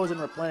attack foes and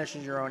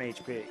replenishes your own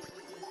HP.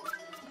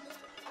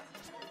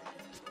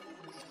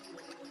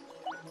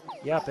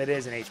 Yep, it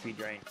is an HP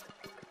drain.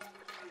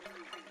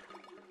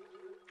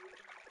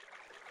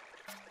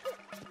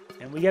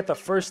 And we get the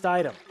first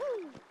item.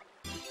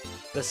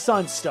 The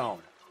Sunstone.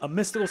 A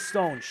mystical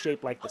stone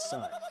shaped like the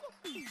sun.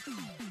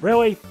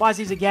 Really?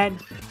 Fuzzies again?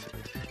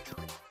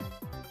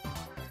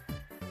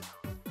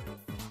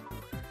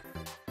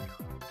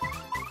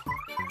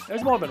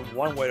 There's more than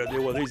one way to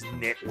deal with these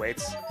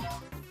nitwits.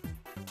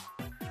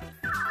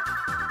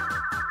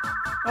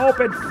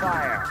 Open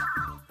fire!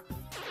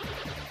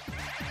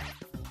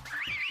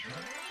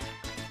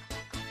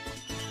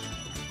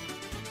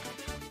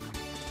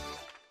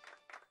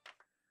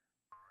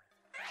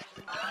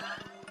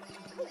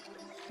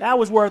 That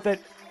was worth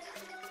it.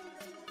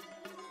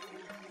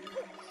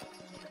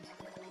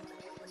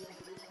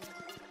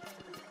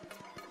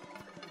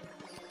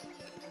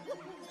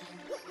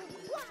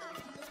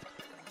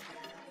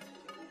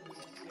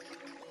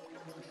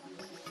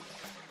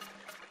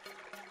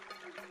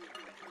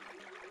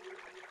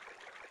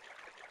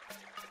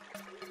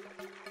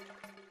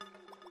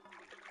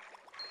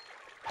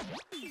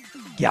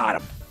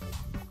 Got him.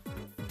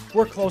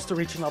 We're close to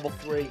reaching level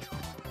 3.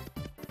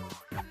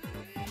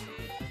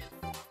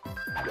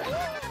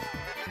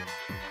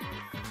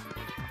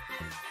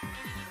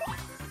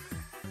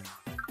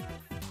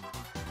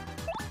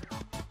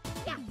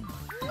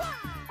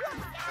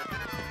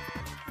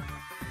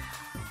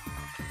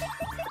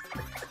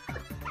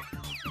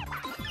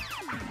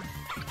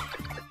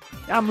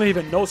 I'm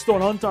leaving. No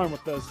stone unturned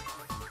with this.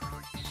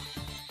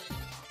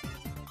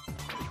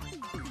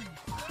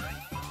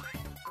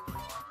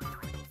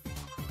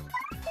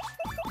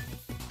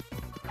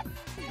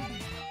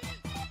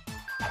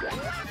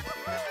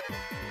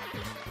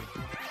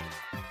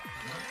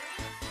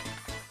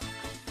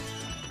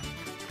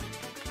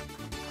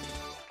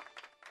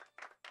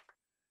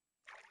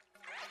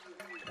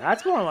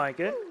 That's more like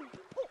it.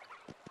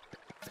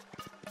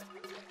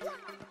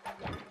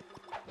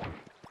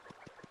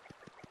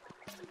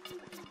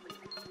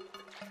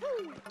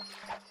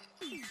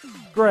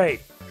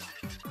 Great.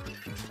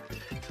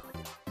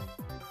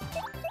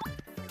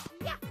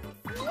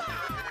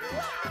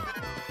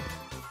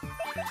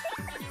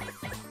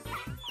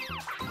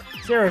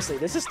 Seriously,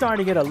 this is starting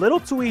to get a little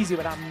too easy,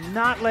 but I'm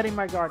not letting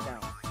my guard down.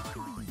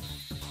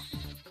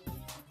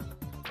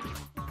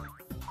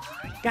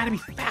 Gotta be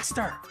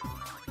faster.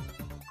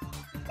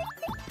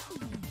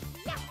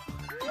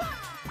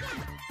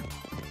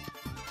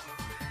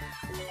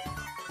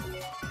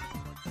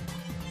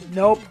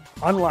 Nope,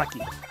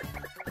 unlucky.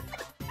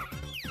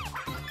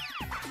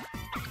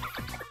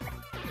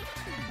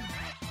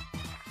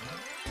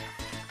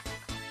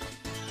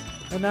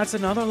 And that's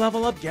another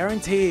level up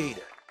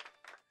guaranteed.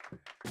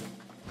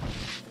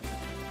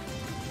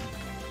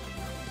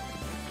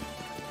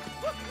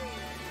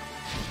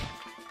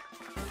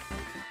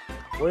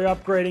 We're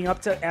upgrading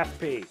up to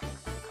FP.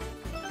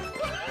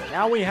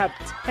 Now we have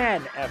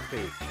 10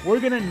 FP.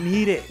 We're gonna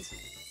need it.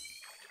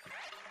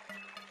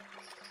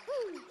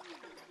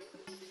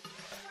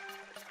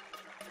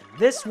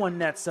 This one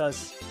nets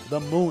us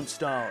the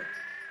Moonstone.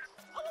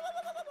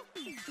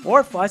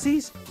 More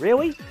fuzzies?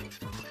 Really?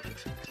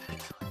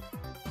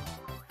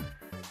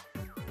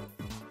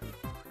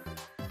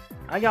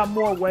 I got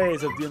more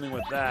ways of dealing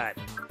with that.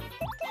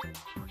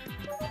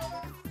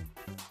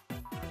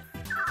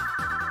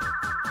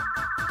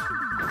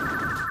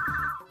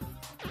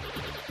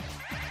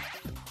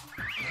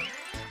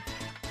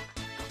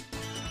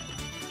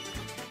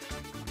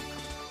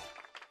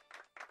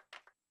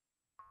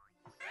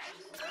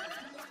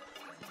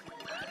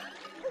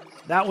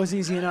 That was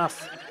easy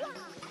enough.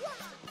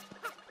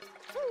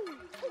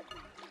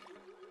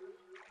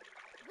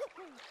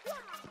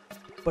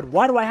 But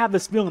why do I have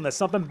this feeling that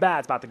something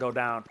bad's about to go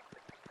down?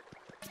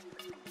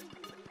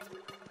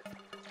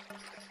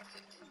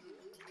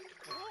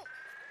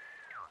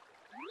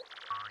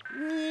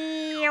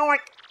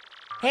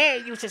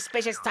 Hey, you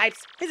suspicious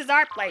types. This is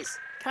our place.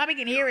 Coming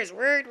in here is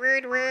rude,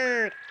 rude,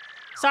 rude.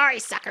 Sorry,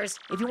 suckers.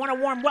 If you want a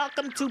warm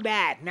welcome, too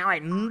bad. Now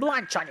I'm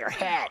lunch on your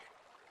head.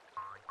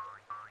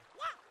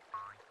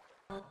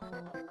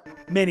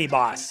 Mini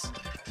boss.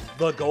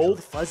 The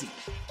Gold Fuzzy.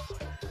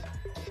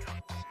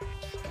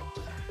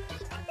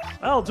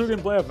 Well, two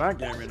can play a that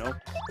game, you know.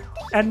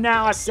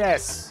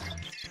 Analysis.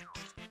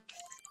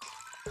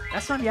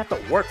 That's not you have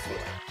to work for.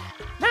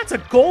 That's a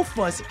Gold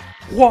Fuzzy.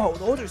 Whoa,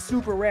 those are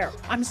super rare.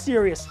 I'm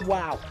serious.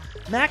 Wow.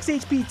 Max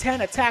HP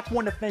 10, attack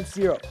 1, defense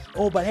 0.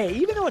 Oh, but hey,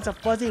 even though it's a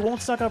fuzzy, it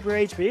won't suck up your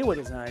HP, which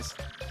is nice.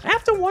 I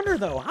have to wonder,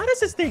 though, how does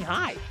this thing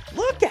hide?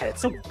 Look at it,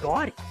 it's so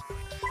gaudy.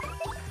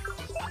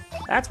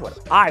 That's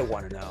what I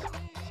want to know.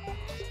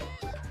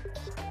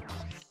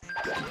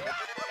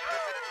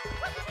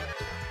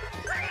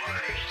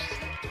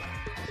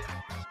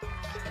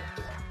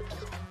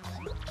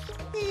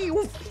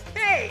 Ew.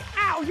 Hey,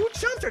 ow, you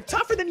chumps are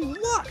tougher than you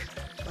look.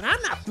 But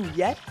I'm not through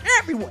yet.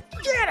 Everyone,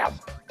 get him!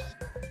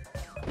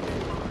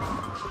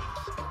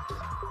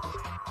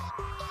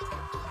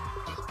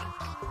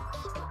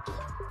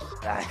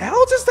 The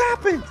hell just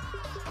happened?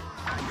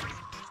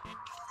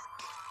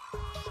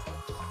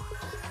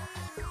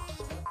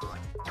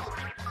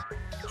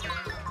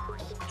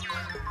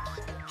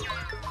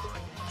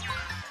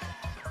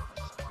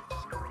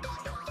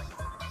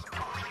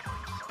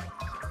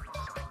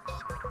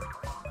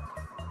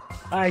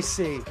 I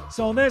see.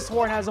 So this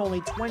horde has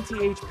only 20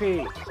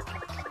 HP.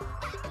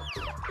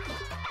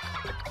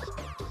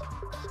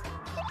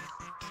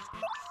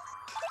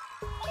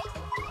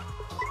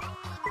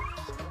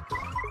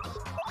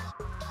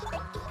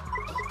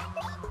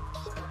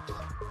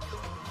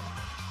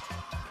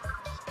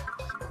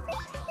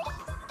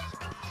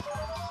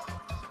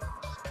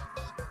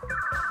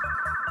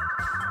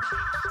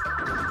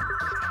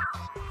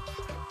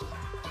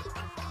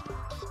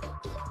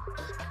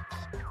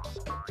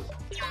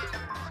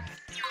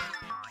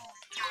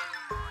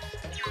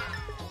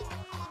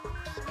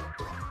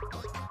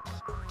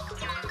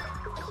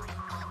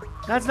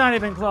 That's not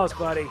even close,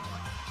 buddy.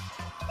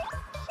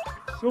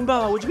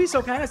 Goombella, would you be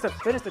so kind as to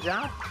finish the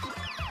job?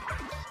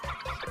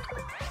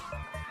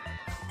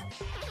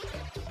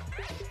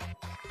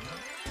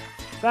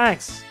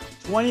 Thanks.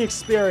 20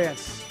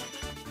 experience.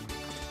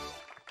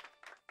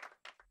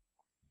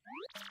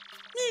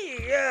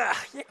 Yeah,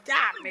 you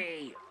got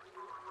me.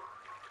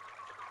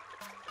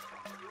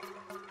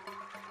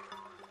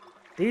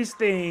 These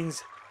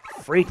things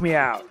freak me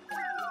out.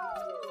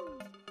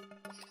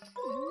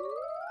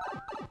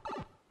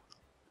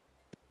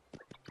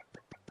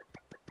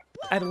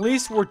 At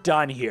least we're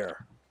done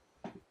here.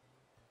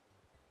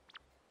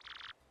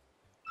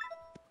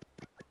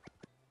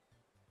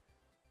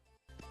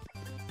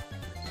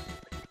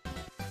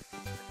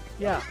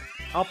 Yeah,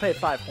 I'll pay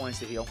 5 points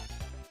to heal.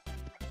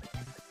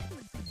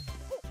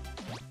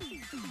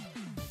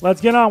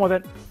 Let's get on with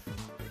it.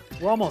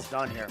 We're almost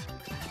done here.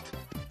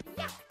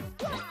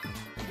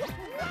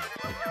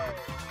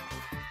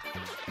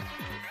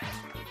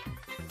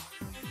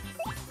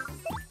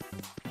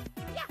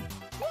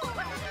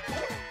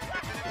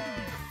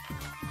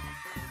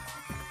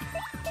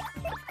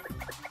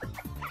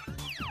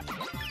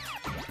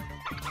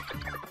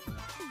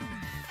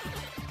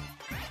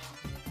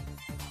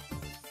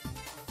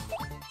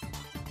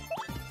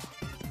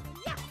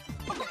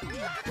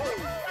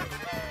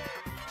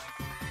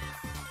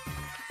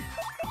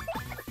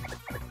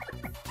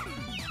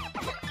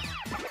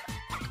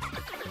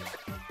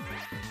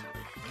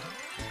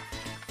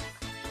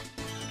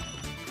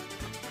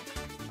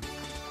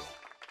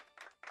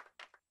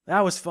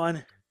 That was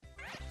fun.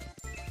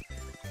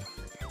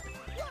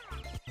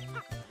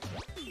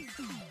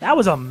 That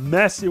was a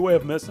messy way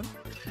of missing.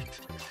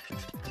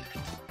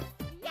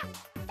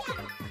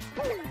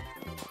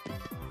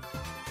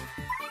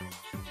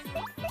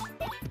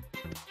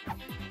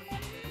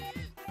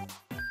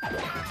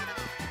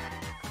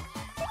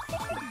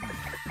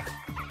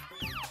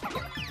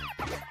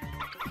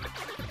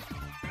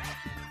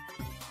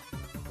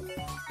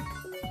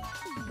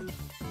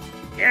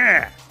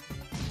 Yeah.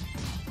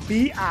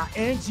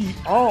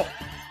 B-I-N-G-O.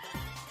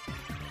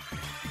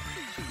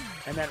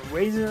 And then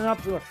raising it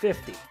up to a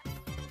 50.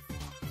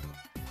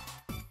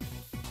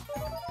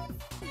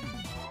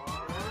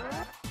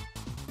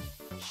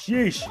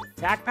 Sheesh.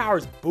 Attack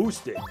power's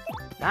boosted.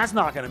 That's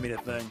not going to mean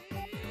a thing.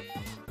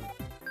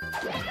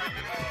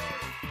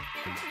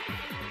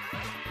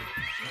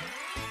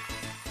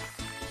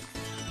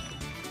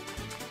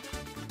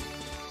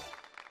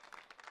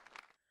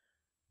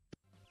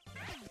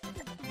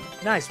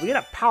 Nice, we get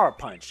a power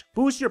punch.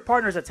 Boost your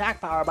partner's attack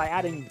power by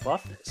adding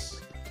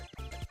buffness.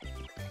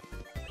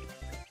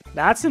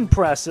 That's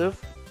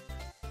impressive.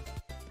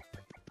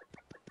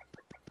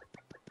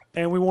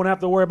 And we won't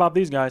have to worry about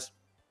these guys.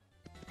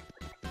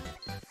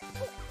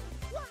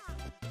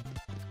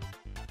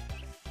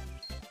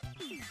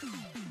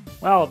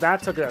 Well,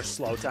 that took a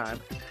slow time.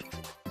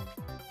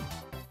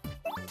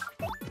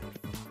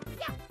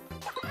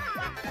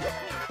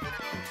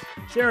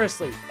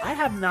 Seriously, I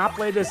have not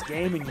played this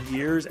game in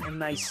years,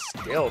 and I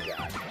still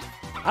got it.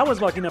 I was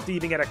lucky enough to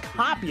even get a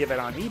copy of it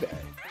on eBay.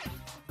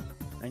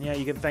 And yeah,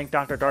 you can thank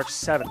Dr. Dark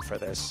 7 for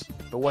this.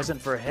 If it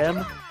wasn't for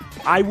him,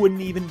 I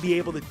wouldn't even be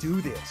able to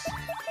do this.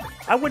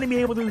 I wouldn't be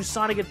able to do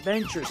Sonic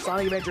Adventure,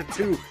 Sonic Adventure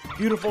 2,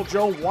 Beautiful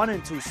Joe 1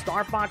 and 2,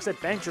 Star Fox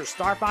Adventure,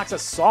 Star Fox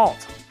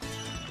Assault.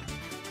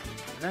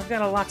 And I've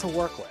got a lot to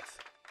work with.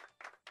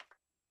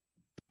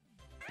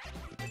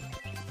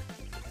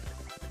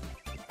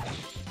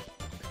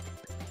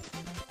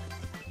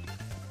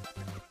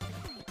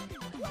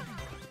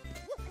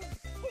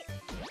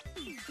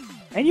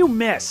 And you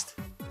missed.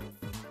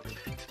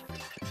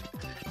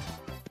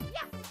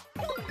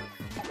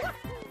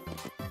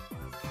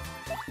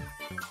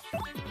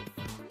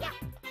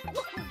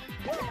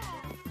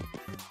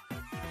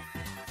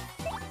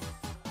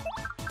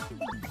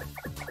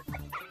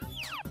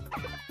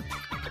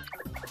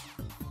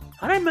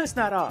 How did I mess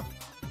that up?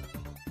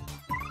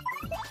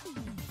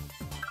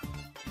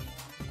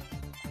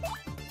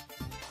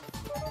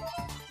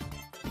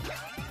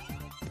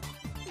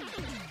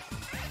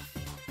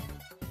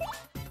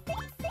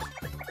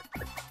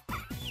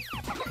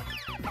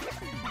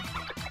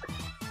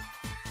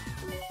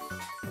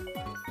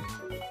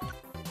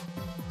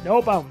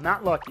 Nope, I'm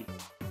not lucky.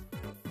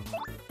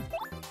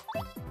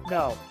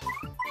 No.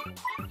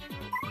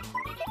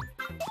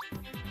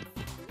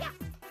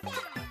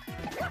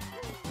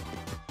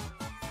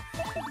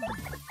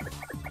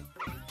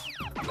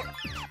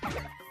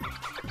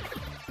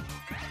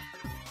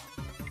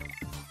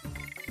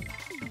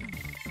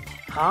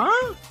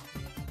 Huh?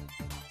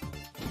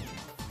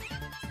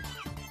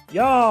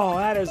 Yo,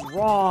 that is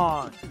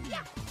wrong.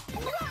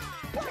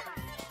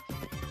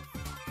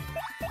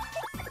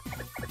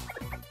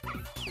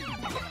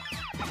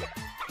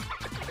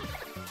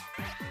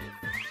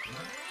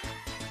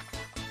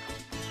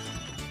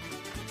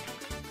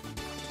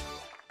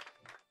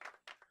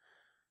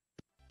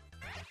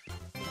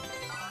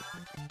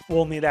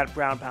 We'll need that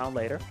brown pound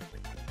later.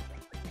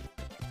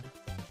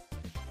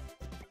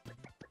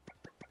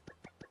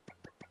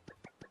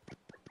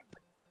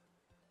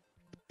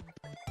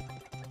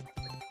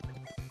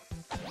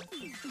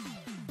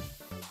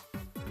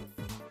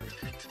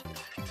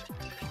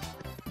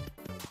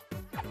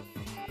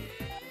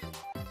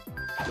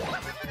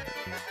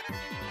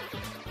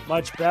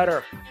 Much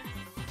better.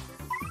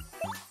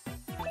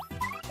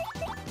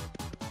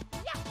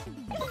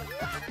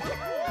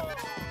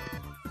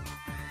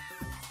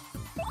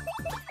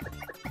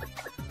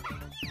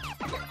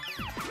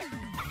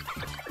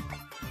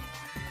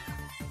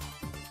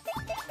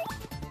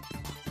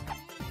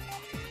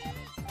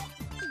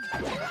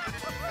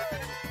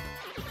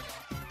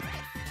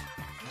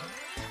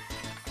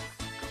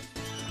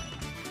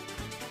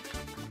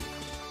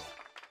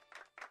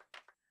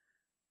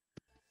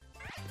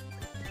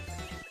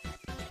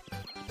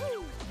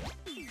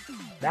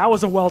 That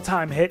was a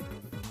well-timed hit.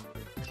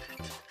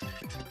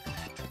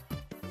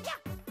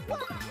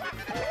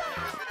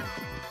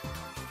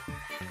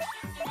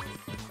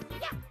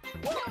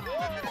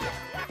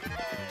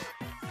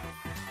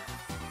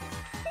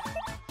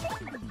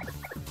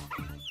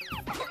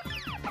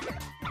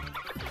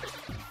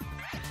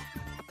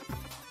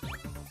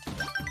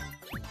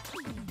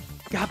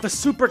 Got the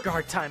super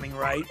guard timing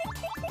right.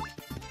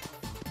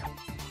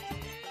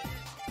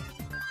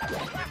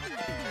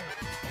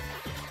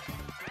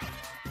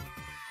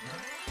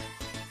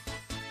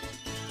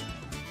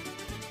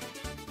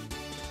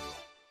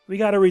 We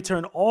got to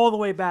return all the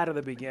way back to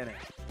the beginning.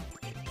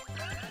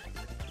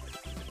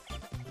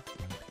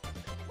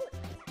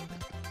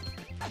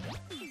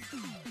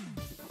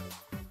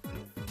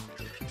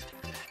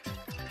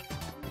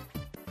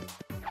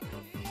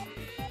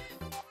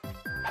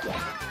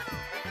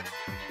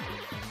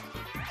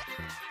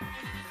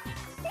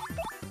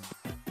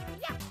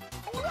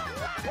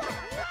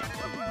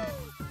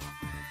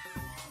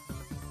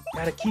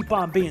 Got to keep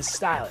on being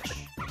stylish.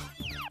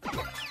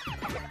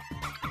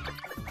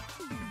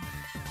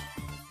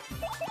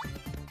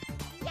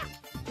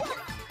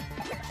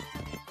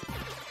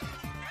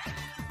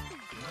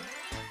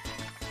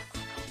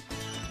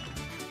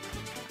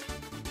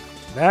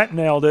 That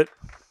nailed it.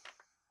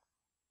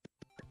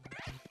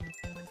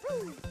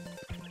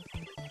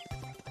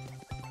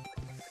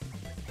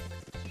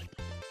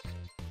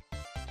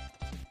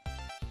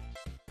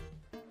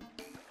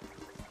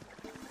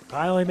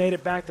 Finally made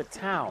it back to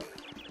town.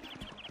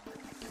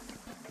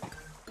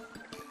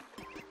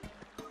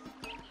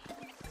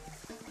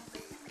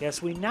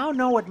 Guess we now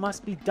know what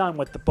must be done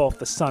with both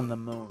the sun and the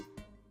moon.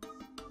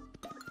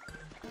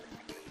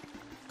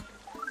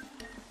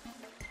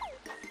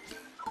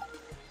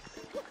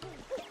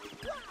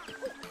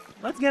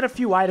 Let's get a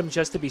few items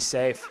just to be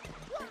safe.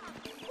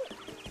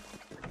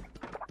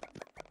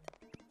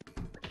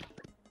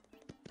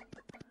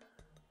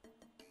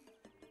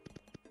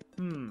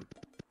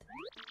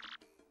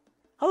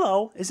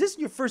 Hello, is this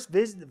your first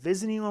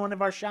visiting one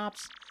of our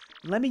shops?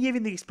 Let me give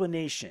you the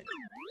explanation.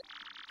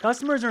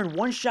 Customers earn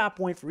 1 shop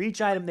point for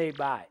each item they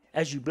buy.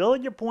 As you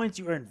build your points,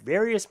 you earn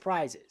various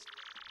prizes.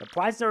 The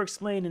prizes are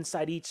explained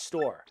inside each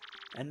store.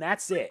 And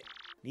that's it.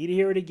 Need to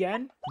hear it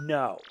again?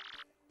 No.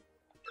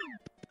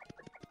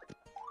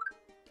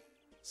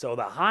 So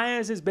the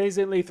highest is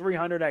basically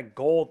 300 at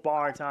gold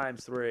bar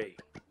times 3.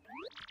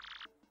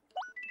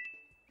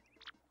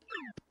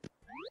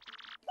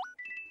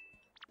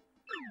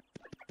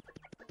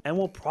 And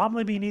we'll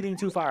probably be needing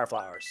 2 fire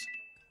flowers.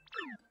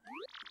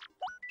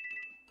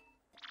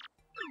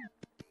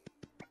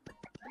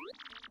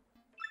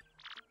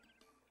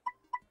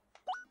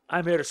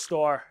 I'm here to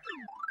store.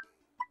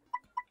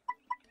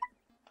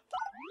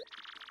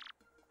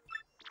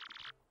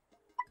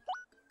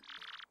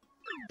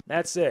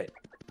 That's it.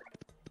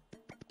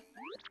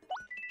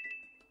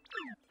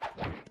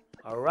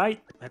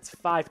 Alright, that's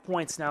 5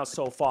 points now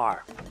so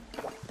far.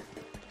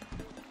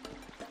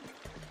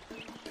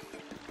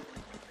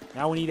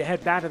 Now we need to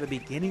head back to the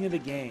beginning of the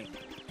game.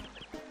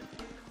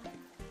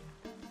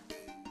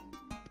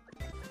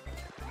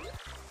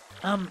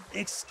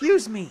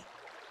 Excuse me.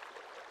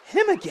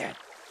 Him again.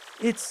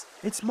 It's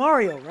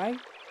Mario, right?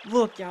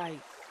 Look,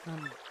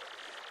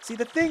 see,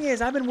 the thing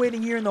is, I've been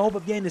waiting here in the hope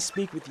of getting to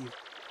speak with you.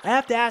 I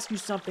have to ask you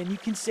something. You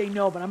can say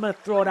no, but I'm gonna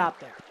throw it out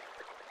there.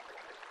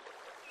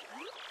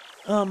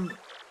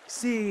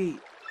 See,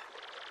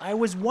 I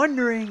was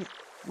wondering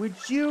Would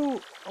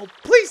you... Oh,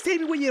 please take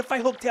me with you to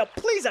fight Hooktail.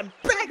 Please, I'm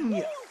begging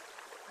you.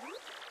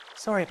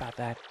 Sorry about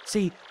that.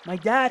 See, my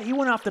dad, he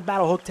went off to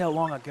battle Hooktail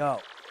long ago.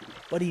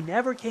 But he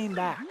never came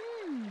back.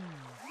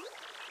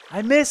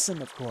 I miss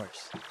him, of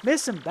course.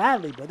 Miss him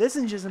badly, but this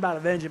isn't just about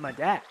avenging my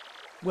dad.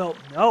 Well,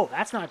 no,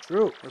 that's not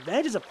true.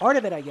 Revenge is a part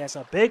of it, I guess,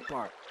 a big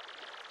part.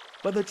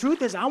 But the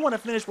truth is, I want to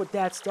finish what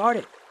Dad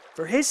started.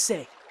 For his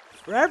sake.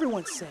 For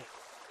everyone's sake.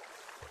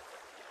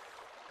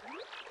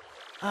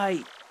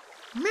 Man,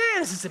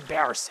 this is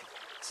embarrassing.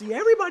 See,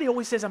 everybody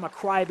always says I'm a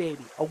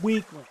crybaby, a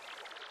weakling.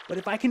 But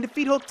if I can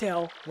defeat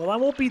Hooktail, well, I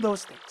won't be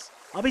those things.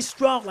 I'll be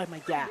strong like my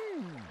dad.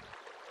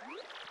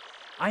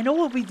 I know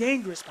it'll be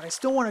dangerous, but I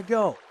still want to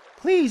go.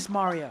 Please,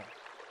 Mario.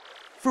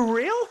 For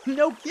real?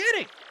 No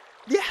kidding.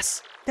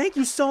 Yes, thank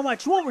you so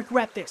much. You won't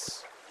regret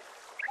this.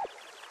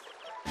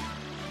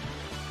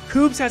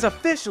 Koobs has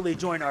officially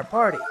joined our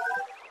party.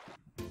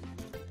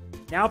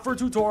 Now for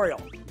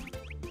tutorial.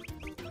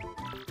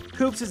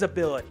 Koobs'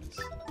 abilities.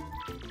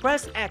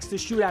 Press X to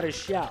shoot out his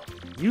shell.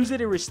 Use it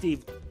to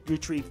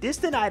retrieve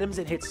distant items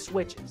and hit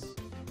switches.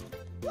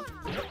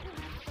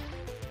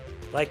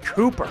 Like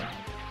Cooper.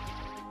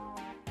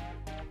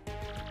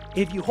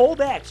 If you hold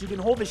X, you can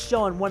hold the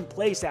shell in one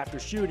place after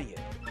shooting it.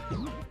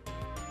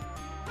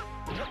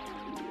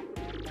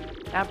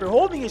 After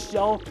holding his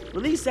shell,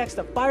 release X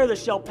to fire the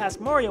shell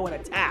past Mario and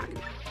attack.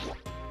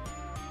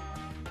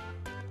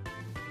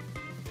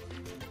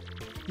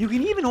 You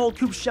can even hold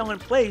Koob's shell in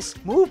place,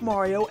 move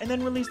Mario, and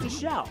then release the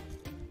shell.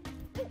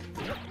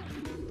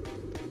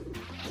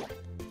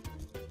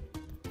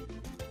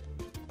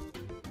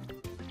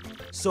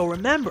 So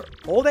remember,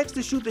 hold X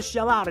to shoot the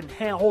shell out and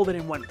hold it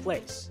in one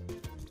place.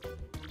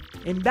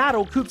 In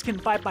battle, Koobs can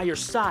fight by your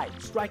side,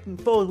 striking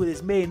foes with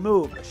his main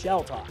move, the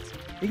shell toss.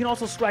 He can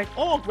also strike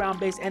all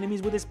ground-based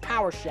enemies with his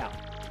power shell.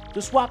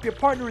 To swap your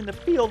partner in the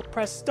field,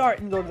 press start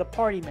and go to the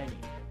party menu.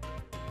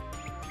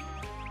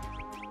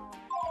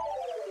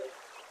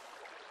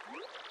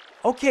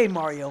 Okay,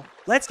 Mario,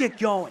 let's get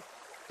going.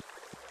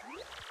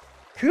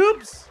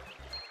 Koobs?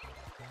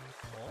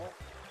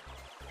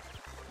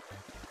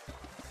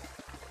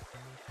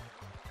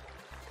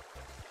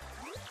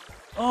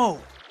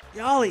 Oh,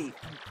 Yali.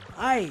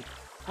 Hi,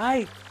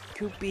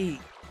 Koopy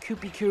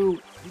Koo.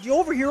 Did you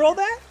overhear all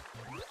that?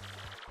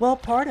 Well,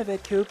 part of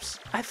it, Koops.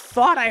 I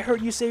thought I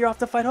heard you say you're off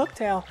to fight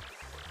Hooktail.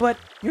 But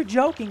you're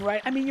joking,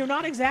 right? I mean, you're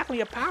not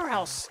exactly a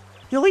powerhouse.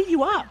 He'll eat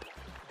you up.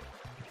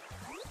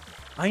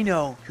 I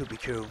know,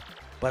 Koopy Koo,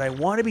 but I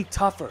want to be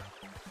tougher.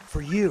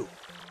 For you.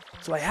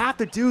 So I have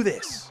to do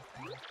this.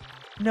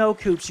 No,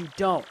 Koops, you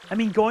don't. I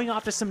mean, going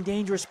off to some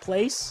dangerous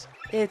place?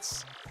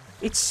 It's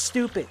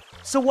stupid.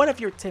 So what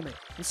if you're timid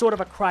and sort of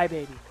a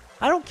crybaby?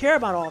 I don't care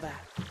about all that.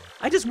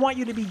 I just want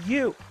you to be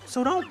you,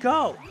 so don't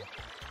go.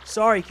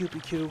 Sorry,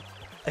 Koopy Koo.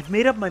 I've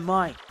made up my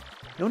mind.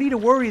 No need to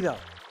worry, though.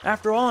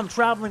 After all, I'm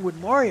traveling with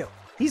Mario.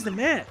 He's the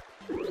man.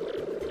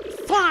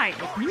 Fine,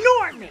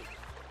 ignore me!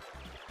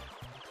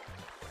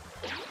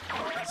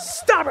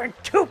 Stubborn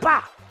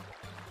Koopa!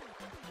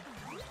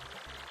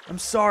 I'm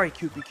sorry,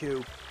 Koopy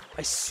Koo.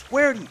 I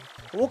swear to you,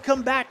 I will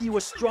come back to you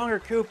a stronger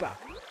Koopa.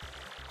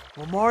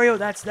 Well, Mario,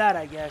 that's that,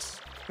 I guess.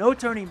 No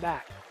turning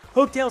back.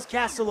 Hooktail's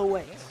castle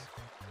awaits.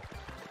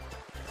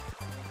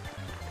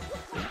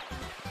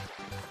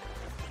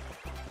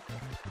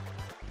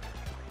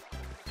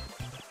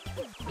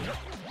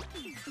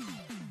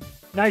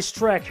 Nice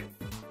trick.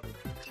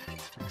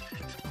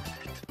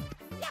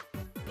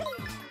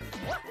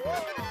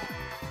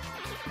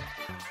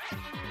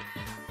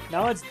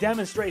 Now let's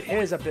demonstrate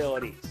his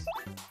abilities.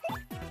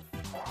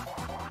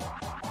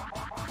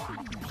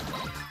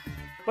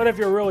 But if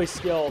you're really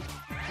skilled,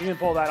 you can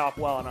pull that off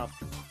well enough.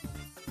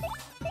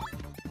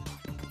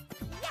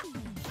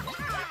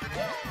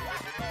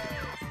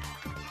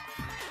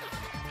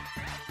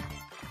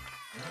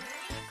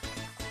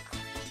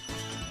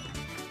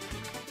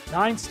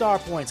 Nine star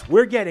points.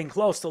 We're getting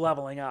close to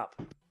leveling up.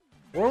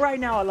 We're right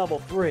now at level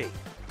 3.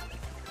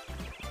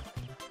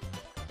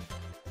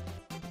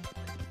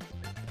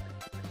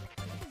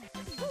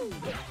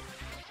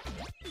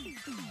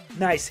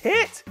 Nice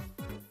hit!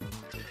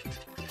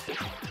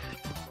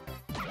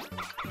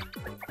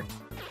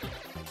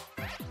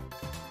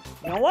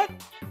 You know what?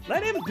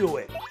 Let him do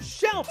it.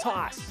 Shell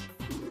toss.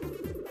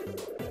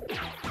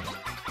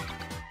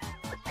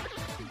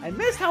 I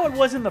missed how it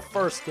was in the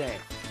first game,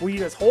 where you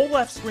just hold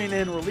left screen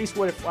in and release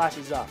when it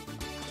flashes up.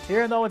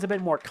 Here, though, it's a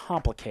bit more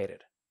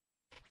complicated.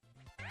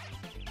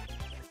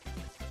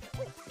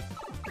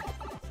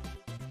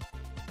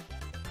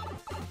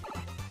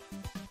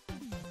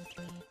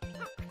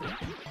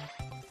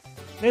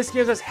 This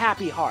gives us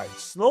Happy Heart.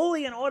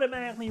 Slowly and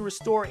automatically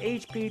restore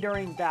HP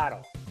during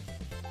battle.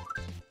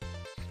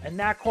 And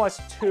that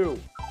costs 2.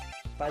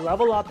 If I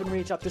level up and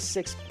reach up to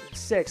 6,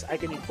 I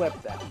can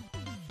equip that.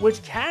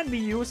 Which can be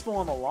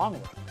useful in the long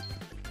run.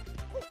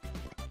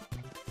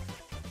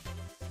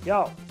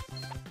 Yo.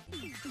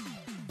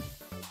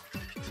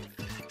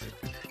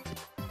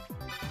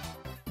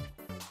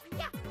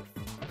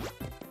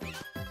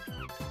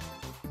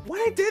 When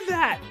I did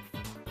that!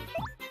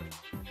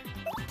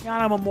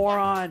 God, I'm a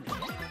moron.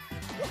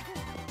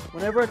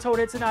 Whenever a toad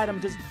hits an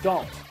item, just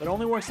don't. It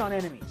only works on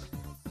enemies.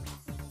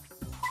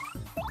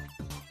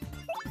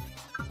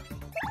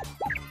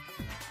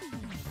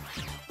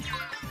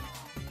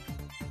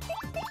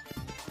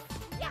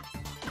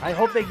 I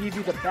hope they give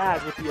you the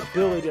badge with the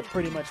ability to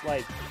pretty much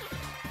like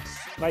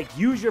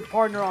use your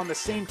partner on the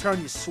same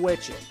turn you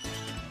switch it.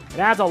 It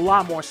adds a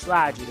lot more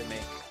strategy to me.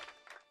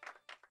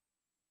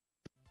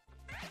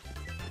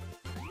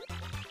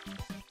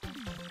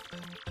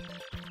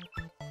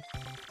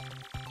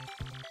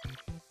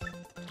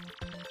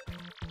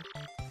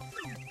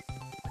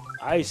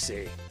 I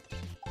see.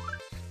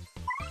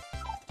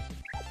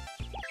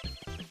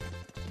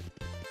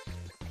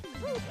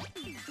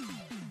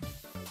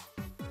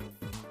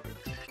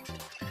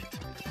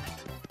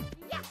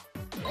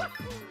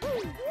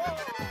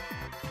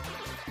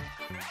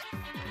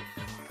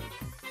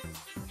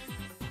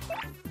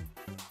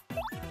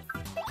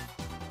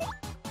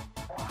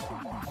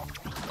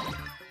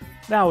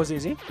 That was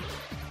easy.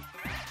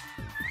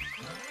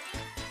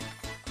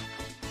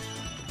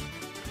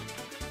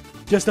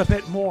 Just a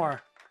bit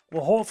more.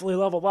 We'll hopefully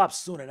level up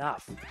soon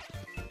enough.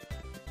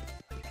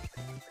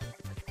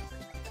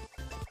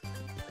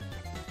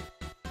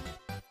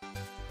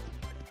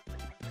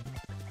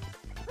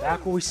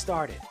 Back where we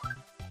started.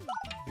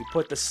 We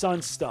put the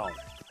Sunstone.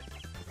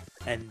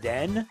 And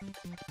then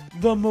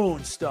the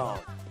Moonstone.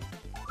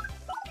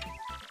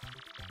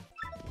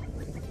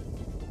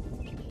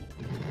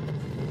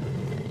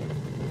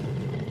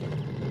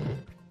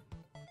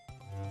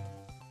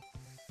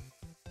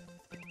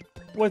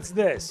 What's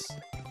this?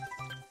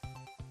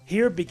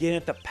 Here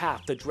beginneth the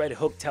path to dread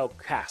Hooktail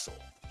Castle.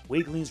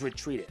 Weaklings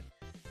retreated.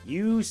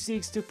 You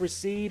seeks to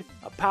proceed,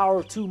 a power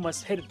of two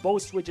must hit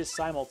both switches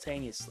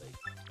simultaneously.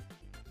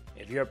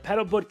 If you're a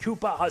Petalburg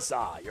Koopa,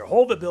 huzzah! Your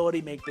hold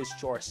ability make this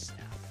chore snap.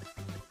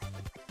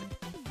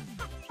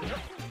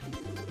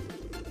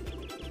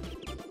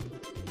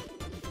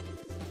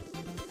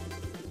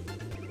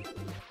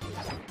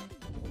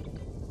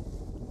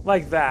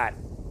 Like that.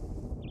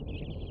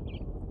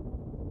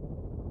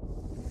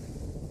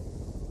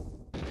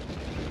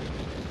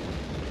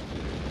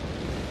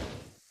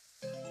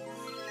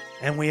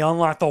 And we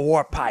unlocked the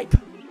warp pipe.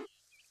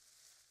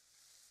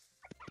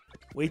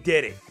 We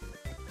did it.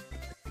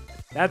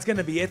 That's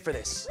gonna be it for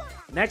this.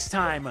 Next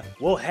time,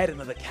 we'll head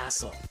into the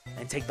castle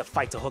and take the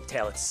fight to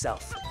Hooktail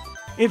itself.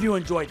 If you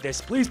enjoyed this,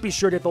 please be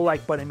sure to hit the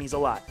like button, it means a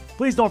lot.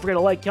 Please don't forget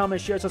to like,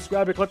 comment, share,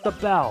 subscribe, and click the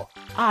bell.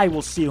 I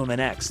will see you in the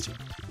next.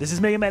 This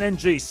is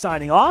MegamanNG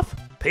signing off.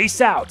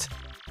 Peace out.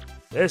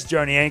 This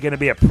journey ain't gonna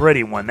be a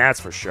pretty one, that's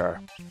for sure.